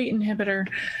a complete inhibitor.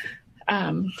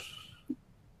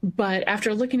 But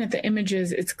after looking at the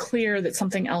images, it's clear that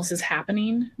something else is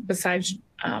happening besides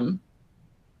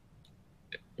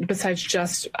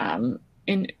just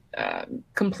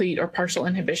complete or partial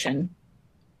inhibition.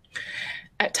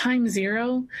 At time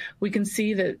 0, we can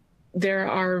see that there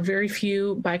are very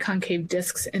few biconcave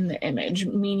discs in the image,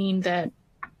 meaning that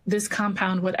this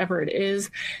compound, whatever it is,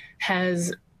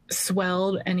 has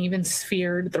swelled and even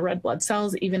sphered the red blood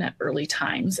cells even at early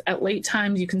times. At late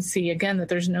times, you can see again that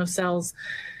there's no cells,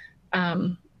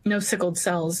 no sickled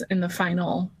cells in the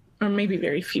final, or maybe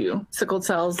very few sickled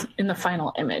cells in the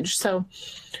final image. So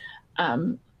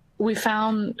we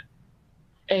found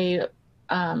a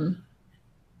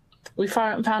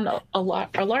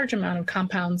large amount of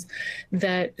compounds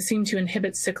that seem to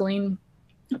inhibit sickling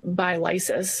by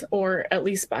lysis, or at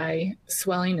least by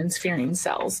swelling and sphering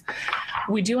cells.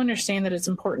 We do understand that it's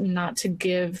important not to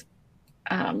give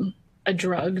a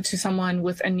drug to someone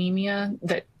with anemia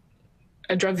that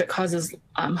a drug that causes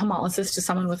hemolysis to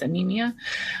someone with anemia,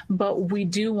 but we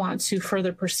do want to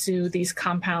further pursue these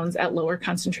compounds at lower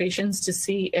concentrations to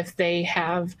see if they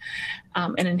have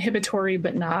an inhibitory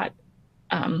but not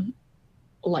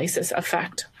lysis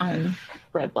effect on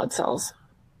red blood cells.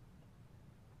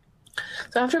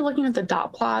 So after looking at the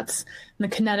dot plots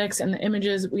and the kinetics and the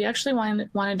images, we actually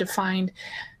wanted to find,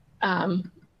 or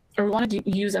we wanted to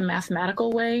use a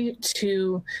mathematical way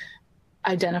to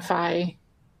identify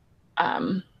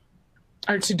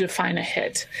or to define a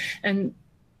hit. And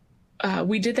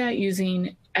we did that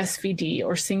using SVD,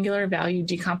 or singular value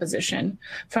decomposition.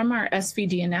 From our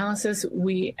SVD analysis,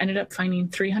 we ended up finding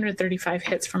 335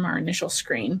 hits from our initial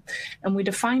screen. And we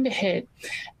defined a hit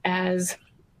as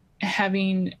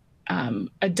having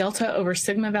a delta over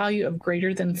sigma value of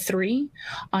greater than 3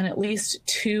 on at least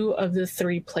 2 of the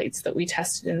 3 plates that we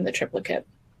tested in the triplicate.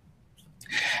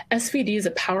 SVD is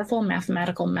a powerful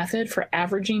mathematical method for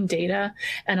averaging data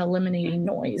and eliminating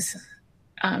noise.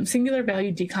 Singular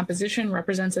value decomposition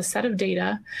represents a set of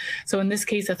data, so in this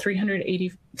case,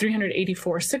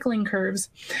 384 sickling curves,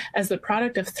 as the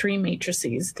product of 3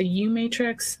 matrices, the U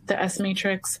matrix, the S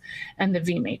matrix, and the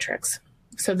V matrix.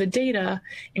 So the data,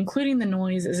 including the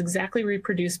noise, is exactly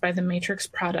reproduced by the matrix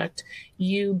product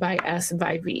U by S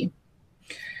by V.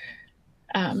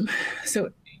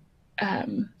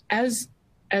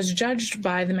 As judged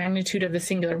by the magnitude of the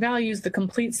singular values, the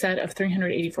complete set of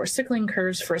 384 sickling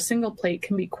curves for a single plate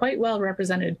can be quite well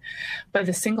represented by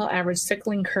the single average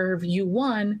sickling curve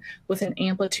U1 with an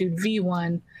amplitude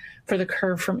V1 for the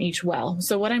curve from each well.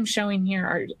 So what I'm showing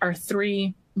here are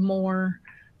 3 more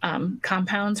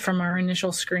compounds from our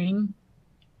initial screen.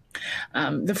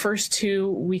 The first 2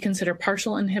 we consider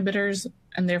partial inhibitors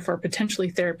and therefore potentially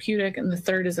therapeutic, and the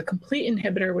third is a complete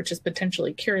inhibitor, which is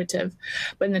potentially curative.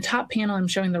 But in the top panel, I'm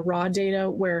showing the raw data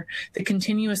where the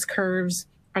continuous curves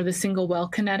are the single well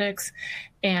kinetics,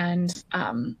 and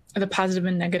the positive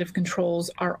and negative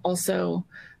controls are also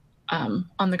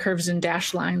on the curves and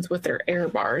dashed lines with their error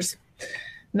bars.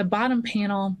 And the bottom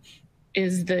panel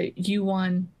is the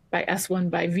U1 by S1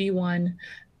 by V1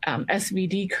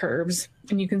 SVD curves,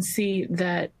 and you can see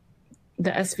that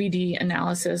the SVD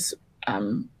analysis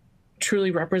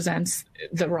truly represents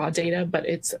the raw data, but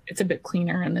it's a bit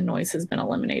cleaner and the noise has been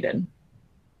eliminated.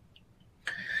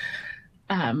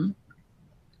 The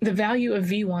value of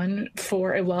V1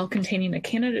 for a well containing a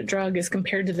candidate drug is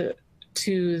compared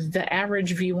to the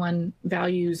average V1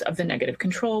 values of the negative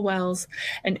control wells,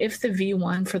 and if the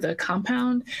V1 for the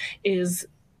compound is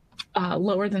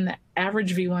lower than the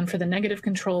average V1 for the negative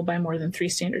control by more than 3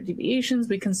 standard deviations,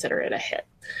 we consider it a hit.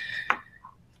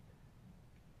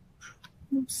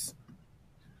 Oops.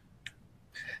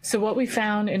 So what we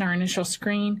found in our initial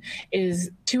screen is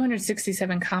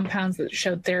 267 compounds that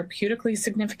showed therapeutically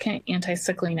significant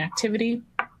anti-sickling activity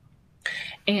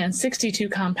and 62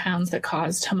 compounds that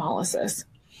caused hemolysis.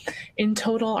 In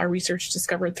total, our research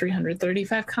discovered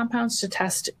 335 compounds to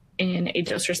test in a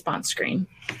dose-response screen.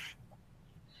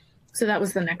 So that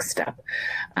was the next step.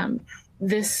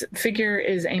 This figure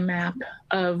is a map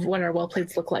of what our well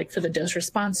plates look like for the dose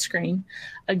response screen.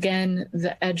 Again,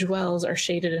 the edge wells are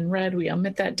shaded in red. We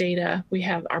omit that data. We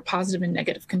have our positive and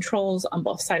negative controls on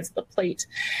both sides of the plate.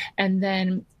 And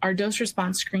then our dose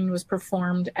response screen was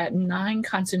performed at 9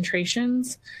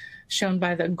 concentrations, shown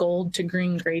by the gold to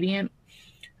green gradient,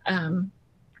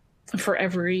 for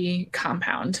every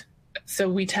compound. So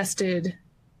we tested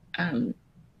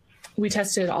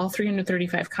all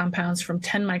 335 compounds from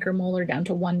 10 micromolar down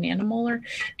to 1 nanomolar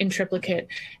in triplicate,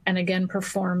 and again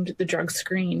performed the drug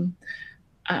screen,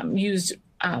 used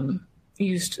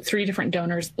 3 different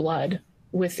donors' blood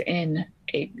within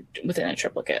a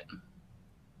triplicate.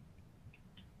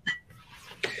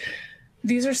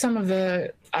 These are some of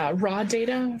the raw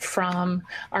data from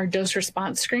our dose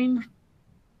response screen.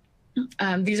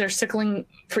 These are sickling,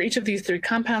 for each of these 3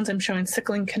 compounds, I'm showing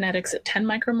sickling kinetics at 10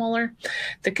 micromolar.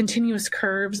 The continuous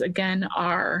curves, again,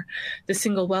 are the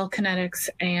single well kinetics,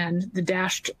 and the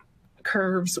dashed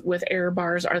curves with error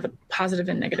bars are the positive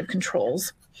and negative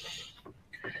controls.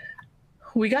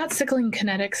 We got sickling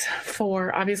kinetics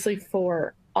obviously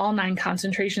for all 9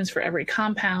 concentrations for every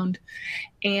compound,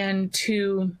 and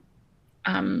to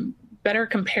better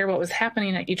compare what was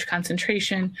happening at each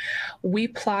concentration, we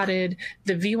plotted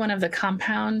the V1 of the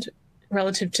compound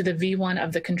relative to the V1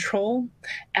 of the control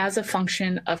as a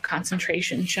function of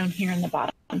concentration, shown here in the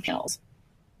bottom panels.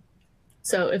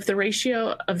 So if the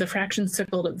ratio of the fraction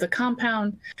sickled of the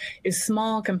compound is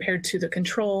small compared to the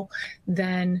control,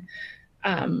 then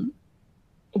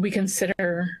we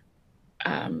consider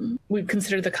we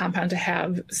consider the compound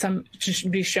to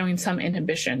be showing some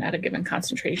inhibition at a given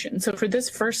concentration. So for this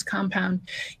first compound,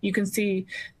 you can see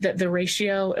that the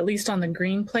ratio, at least on the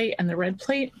green plate and the red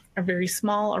plate, are very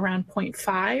small, around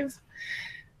 0.5.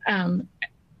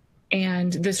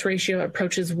 And this ratio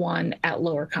approaches 1 at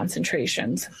lower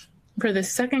concentrations. For the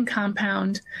second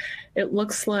compound, it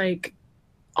looks like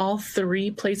all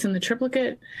 3 plates in the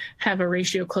triplicate have a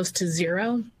ratio close to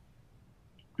 0.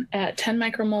 At 10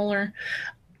 micromolar,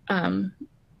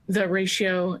 the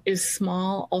ratio is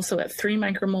small, also at 3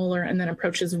 micromolar, and then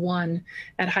approaches 1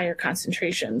 at higher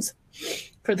concentrations.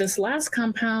 For this last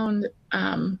compound,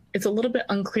 it's a little bit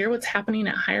unclear what's happening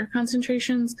at higher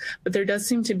concentrations, but there does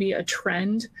seem to be a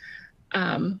trend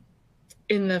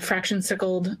in the fraction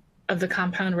sickled of the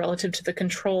compound relative to the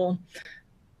control,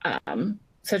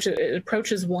 such that it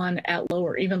approaches 1 at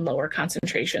lower, even lower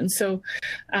concentrations. So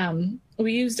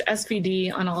we used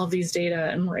SVD on all of these data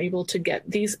and were able to get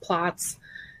these plots.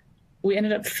 We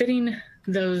ended up fitting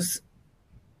those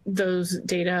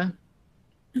data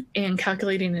and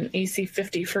calculating an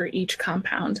AC50 for each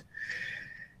compound.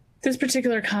 This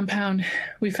particular compound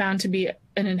we found to be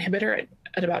an inhibitor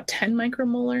at about 10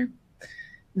 micromolar.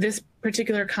 This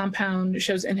particular compound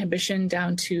shows inhibition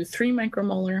down to 3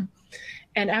 micromolar.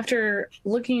 And after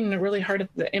looking really hard at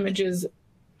the images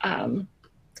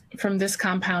from this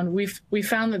compound, we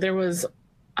found that there was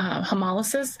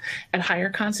hemolysis at higher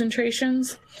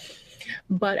concentrations.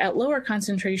 But at lower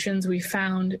concentrations, we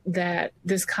found that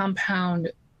this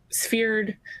compound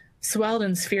swelled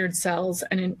and sphered cells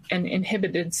and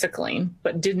inhibited sickling,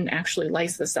 but didn't actually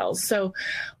lyse the cells. So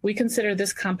we consider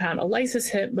this compound a lysis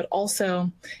hit, but also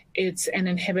it's an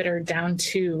inhibitor down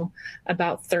to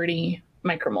about 30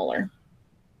 micromolar.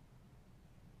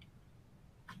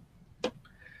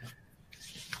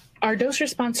 Our dose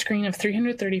response screen of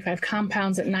 335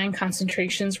 compounds at 9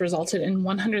 concentrations resulted in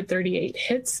 138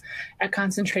 hits at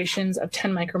concentrations of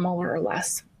 10 micromolar or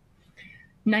less.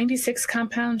 96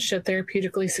 compounds showed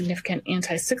therapeutically significant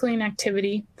anti-sickling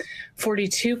activity.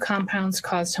 42 compounds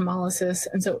caused hemolysis.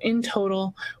 And so in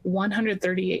total,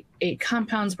 138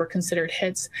 compounds were considered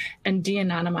hits and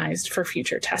de-anonymized for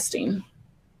future testing.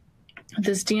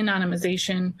 This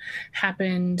de-anonymization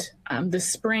happened this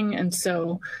spring, and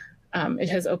so it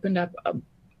has opened up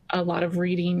a lot of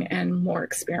reading and more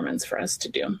experiments for us to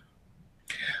do.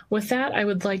 With that, I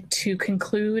would like to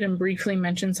conclude and briefly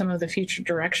mention some of the future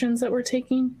directions that we're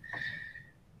taking.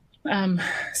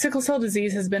 Sickle cell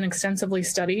disease has been extensively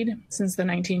studied since the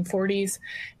 1940s,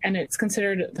 and it's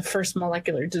considered the first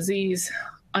molecular disease.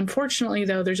 Unfortunately,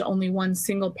 though, there's only one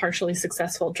single partially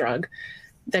successful drug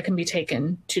that can be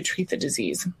taken to treat the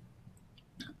disease.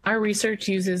 Our research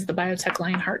uses the Biotech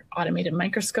Lionheart automated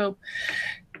microscope,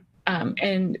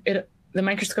 and the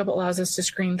microscope allows us to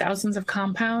screen thousands of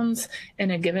compounds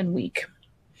in a given week.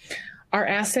 Our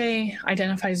assay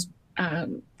identifies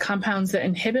compounds that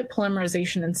inhibit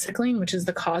polymerization and sickling, which is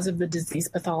the cause of the disease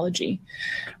pathology.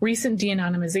 Recent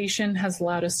de-anonymization has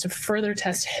allowed us to further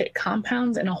test hit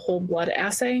compounds in a whole blood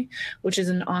assay, which is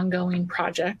an ongoing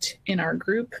project in our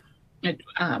group.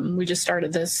 We just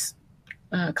started this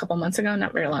a couple months ago,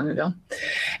 not very long ago.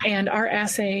 And our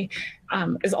assay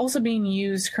is also being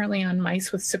used currently on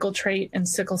mice with sickle trait and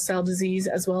sickle cell disease,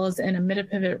 as well as in a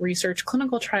mid-pivot research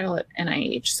clinical trial at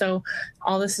NIH. So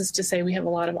all this is to say we have a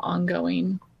lot of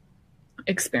ongoing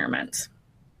experiments.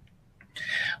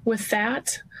 With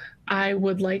that, I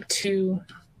would like to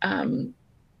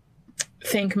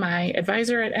thank my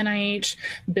advisor at NIH,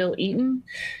 Bill Eaton,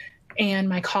 and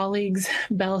my colleagues,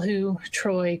 Belhu,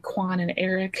 Troy, Kwan, and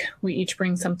Eric. We each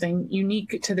bring something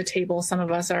unique to the table. Some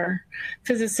of us are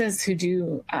physicists who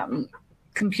do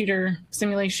computer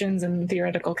simulations and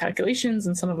theoretical calculations,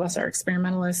 and some of us are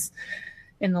experimentalists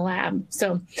in the lab.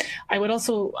 So I would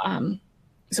also,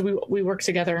 we work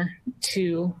together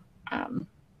to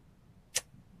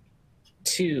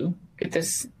get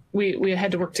this, we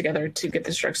had to work together to get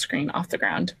this drug screen off the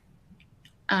ground.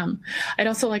 I'd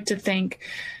also like to thank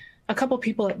a couple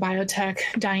people at Biotech,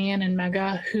 Diane and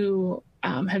Mega, who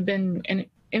have been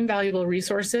invaluable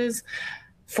resources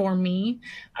for me.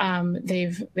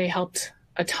 They helped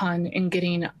a ton in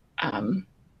getting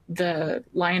the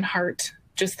Lionheart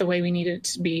just the way we need it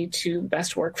to be to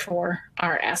best work for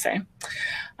our assay.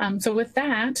 So with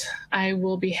that, I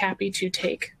will be happy to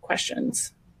take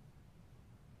questions.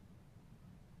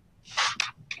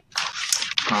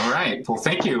 All right. Well,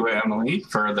 thank you, Emily,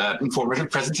 for that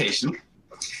informative presentation.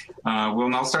 We'll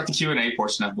now start the Q&A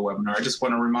portion of the webinar. I just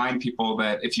want to remind people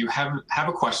that if you have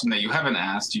a question that you haven't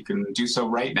asked, you can do so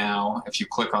right now if you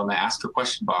click on the Ask a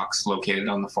Question box located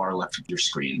on the far left of your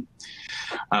screen.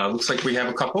 Looks like we have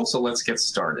a couple, so let's get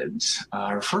started.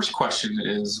 Our first question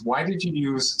is, why did you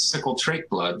use sickle trait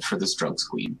blood for this drug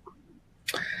screen?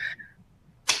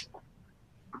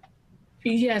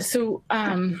 Yeah, so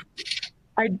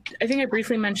I think I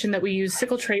briefly mentioned that we use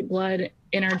sickle trait blood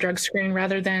in our drug screen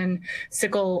rather than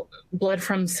blood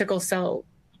from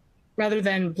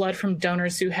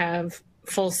donors who have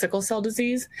full sickle cell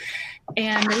disease.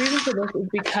 And the reason for this is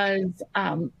because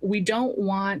we don't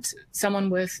want someone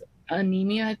with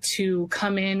anemia to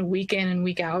come in and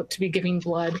week out to be giving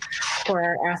blood for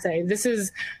our assay. This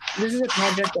is a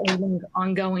project that has been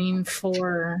ongoing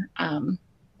for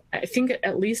I think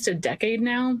at least a decade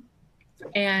now.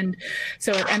 And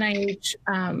so at NIH,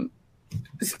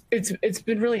 it's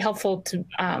been really helpful to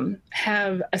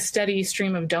have a steady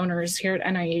stream of donors here at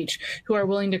NIH who are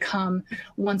willing to come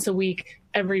once a week,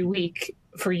 every week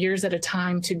for years at a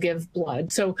time to give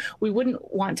blood. So we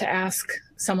wouldn't want to ask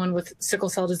someone with sickle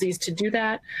cell disease to do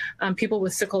that. People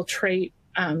with sickle trait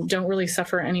don't really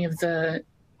suffer any of the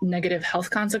negative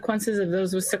health consequences of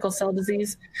those with sickle cell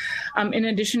disease. In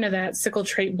addition to that, sickle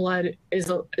trait blood is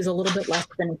a little bit less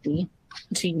finicky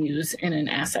to use in an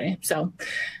assay. So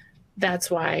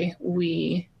that's why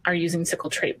we are using sickle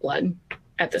trait blood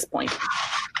at this point.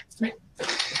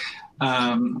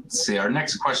 Let's see, our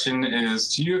next question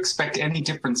is, do you expect any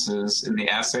differences in the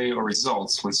assay or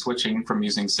results when switching from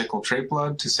using sickle trait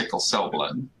blood to sickle cell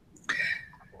blood?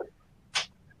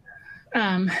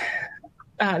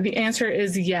 The answer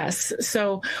is yes.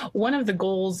 So one of the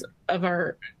goals of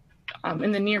our,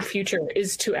 in the near future,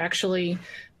 is to actually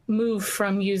move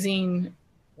from using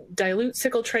dilute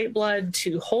sickle trait blood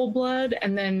to whole blood,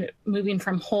 and then moving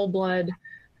from whole blood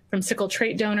from sickle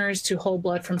trait donors to whole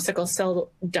blood from sickle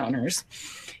cell donors.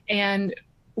 And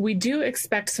we do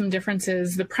expect some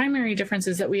differences. The primary difference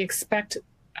is that we expect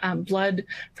blood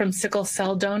from sickle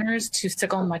cell donors to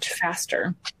sickle much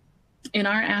faster. In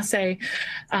our assay,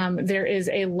 there is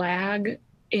a lag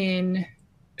in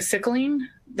sickling.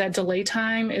 That delay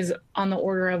time is on the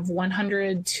order of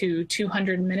 100 to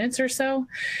 200 minutes or so.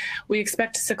 We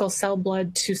expect sickle cell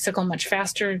blood to sickle much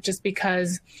faster just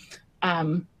because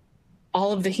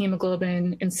all of the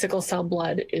hemoglobin in sickle cell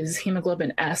blood is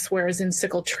hemoglobin S, whereas in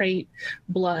sickle trait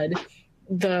blood,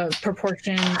 the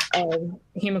proportion of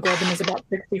hemoglobin is about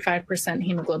 65%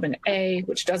 hemoglobin A,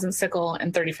 which doesn't sickle,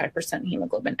 and 35%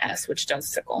 hemoglobin S, which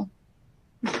does sickle.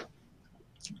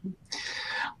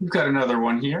 We've got another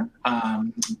one here.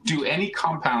 Do any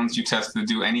compounds you tested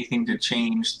do anything to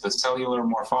change the cellular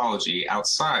morphology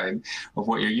outside of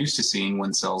what you're used to seeing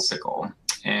when cells sickle?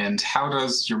 And how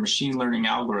does your machine learning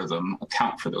algorithm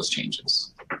account for those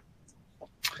changes?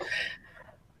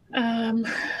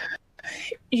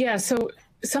 Yeah, so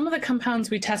some of the compounds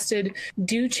we tested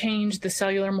do change the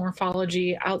cellular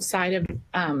morphology outside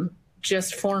of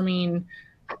just forming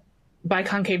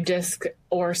biconcave disc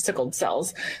or sickled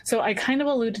cells. So I kind of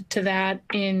alluded to that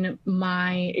in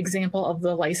my example of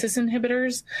the lysis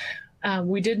inhibitors.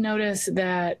 We did notice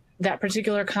that that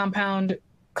particular compound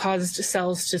caused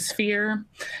cells to sphere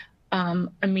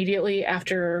immediately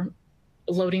after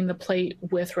loading the plate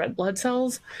with red blood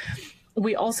cells.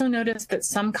 We also noticed that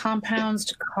some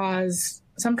compounds caused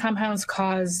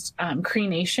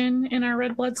crenation in our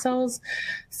red blood cells.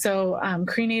 So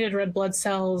crenated red blood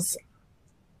cells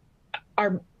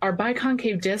are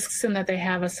biconcave discs in that they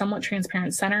have a somewhat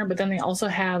transparent center, but then they also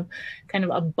have kind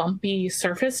of a bumpy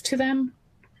surface to them.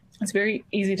 It's very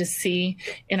easy to see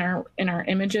in our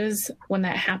images when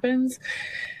that happens.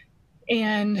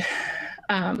 And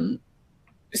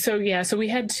so we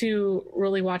had to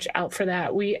really watch out for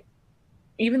that.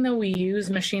 Even though we use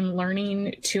machine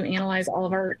learning to analyze all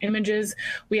of our images,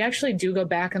 we actually do go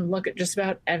back and look at just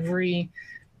about every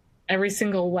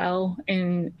single well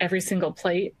in every single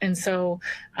plate. And so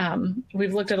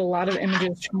we've looked at a lot of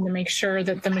images trying to make sure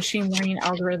that the machine learning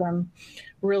algorithm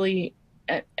really,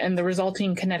 and the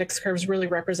resulting kinetics curves really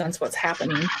represents what's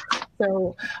happening.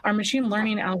 So our machine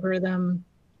learning algorithm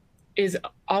is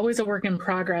always a work in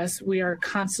progress. We are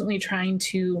constantly trying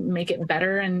to make it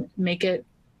better and make it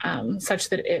such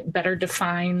that it better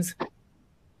defines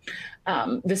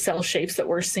the cell shapes that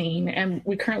we're seeing. And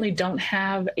we currently don't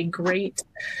have a great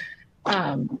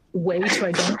way to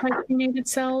identify crenated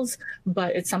cells,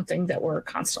 but it's something that we're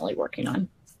constantly working on.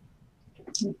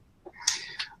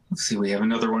 Let's see, we have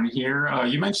another one here.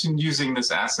 You mentioned using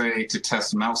this assay to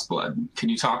test mouse blood. Can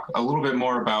you talk a little bit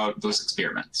more about those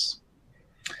experiments?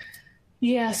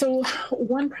 Yeah, so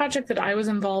one project that I was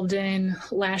involved in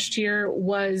last year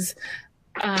was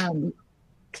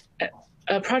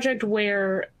a project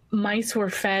where mice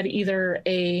were fed either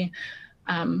a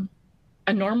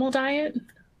normal diet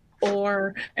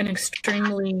or an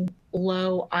extremely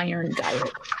low iron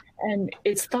diet. And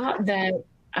it's thought that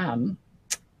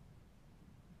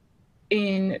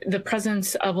in the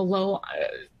presence of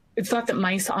it's thought that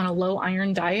mice on a low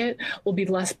iron diet will be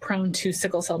less prone to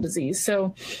sickle cell disease.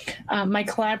 So my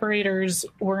collaborators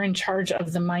were in charge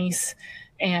of the mice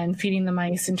and feeding the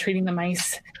mice and treating the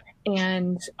mice.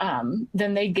 And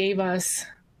then they gave us,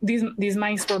 these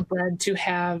mice were bred to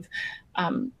have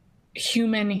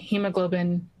human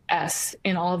hemoglobin S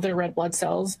in all of their red blood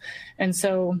cells. And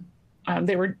so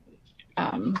they were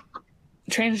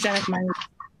transgenic mice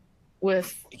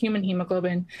with human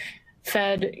hemoglobin,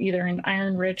 fed either an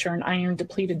iron-rich or an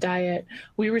iron-depleted diet.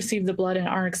 We received the blood in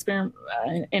our experiment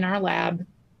in our lab,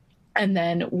 and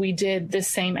then we did this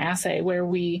same assay where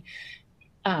we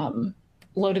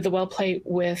loaded the well plate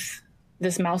with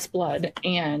this mouse blood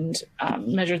and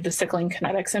measured the sickling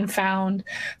kinetics and found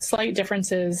slight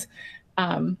differences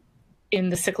in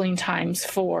the sickling times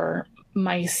for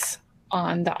mice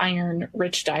on the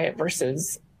iron-rich diet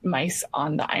versus mice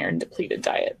on the iron-depleted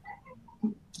diet.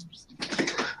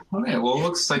 All right, well, it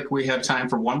looks like we have time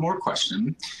for one more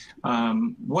question.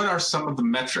 What are some of the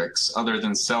metrics other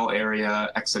than cell area,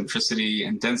 eccentricity,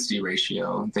 and density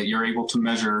ratio that you're able to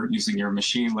measure using your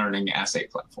machine learning assay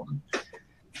platform?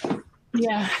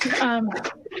 Yeah,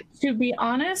 to be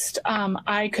honest,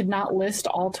 I could not list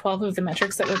all 12 of the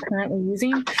metrics that we're currently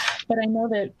using, but I know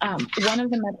that one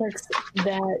of the metrics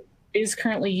that is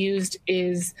currently used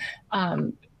is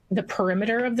the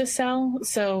perimeter of the cell.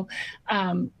 So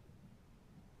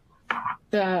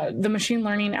the machine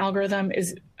learning algorithm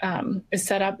is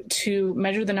set up to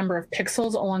measure the number of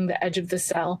pixels along the edge of the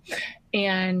cell,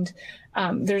 and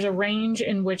there's a range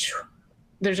in which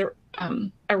there's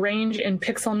a range in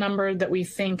pixel number that we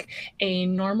think a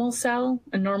normal cell,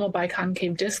 a normal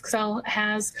biconcave disc cell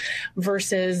has,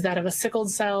 versus that of a sickled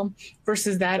cell,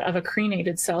 versus that of a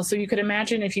crenated cell. So you could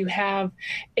imagine if you have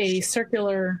a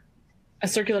circular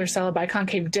cell, a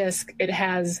biconcave disc, it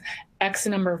has X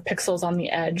number of pixels on the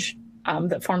edge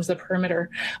that forms the perimeter.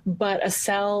 But a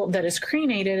cell that is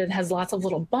crenated and has lots of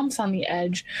little bumps on the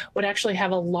edge would actually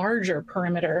have a larger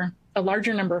perimeter, a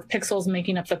larger number of pixels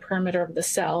making up the perimeter of the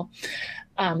cell,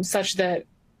 such that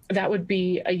that would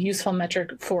be a useful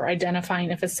metric for identifying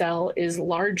if a cell is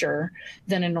larger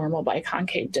than a normal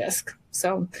biconcave disc.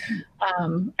 So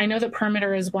I know that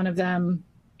perimeter is one of them.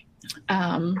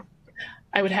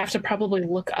 I would have to probably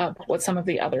look up what some of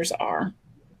the others are.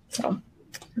 So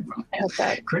I hope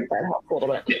that helps a little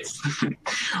bit. Yes.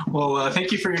 Well,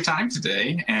 thank you for your time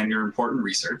today and your important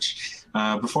research.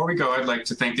 Before we go, I'd like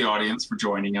to thank the audience for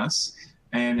joining us.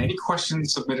 And any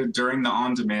questions submitted during the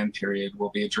on-demand period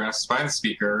will be addressed by the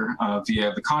speaker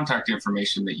via the contact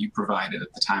information that you provided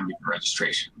at the time of your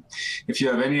registration. If you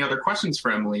have any other questions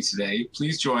for Emily today,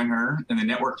 please join her in the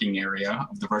networking area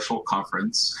of the virtual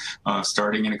conference,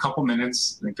 starting in a couple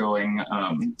minutes and going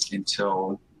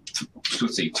until,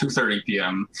 let's see, 2:30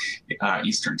 p.m.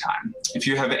 Eastern Time. If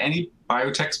you have any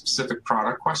biotech-specific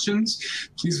product questions,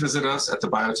 please visit us at the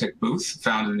biotech booth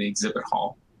found in the exhibit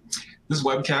hall. This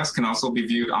webcast can also be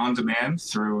viewed on demand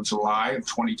through July of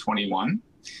 2021.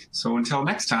 So until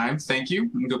next time, thank you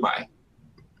and goodbye.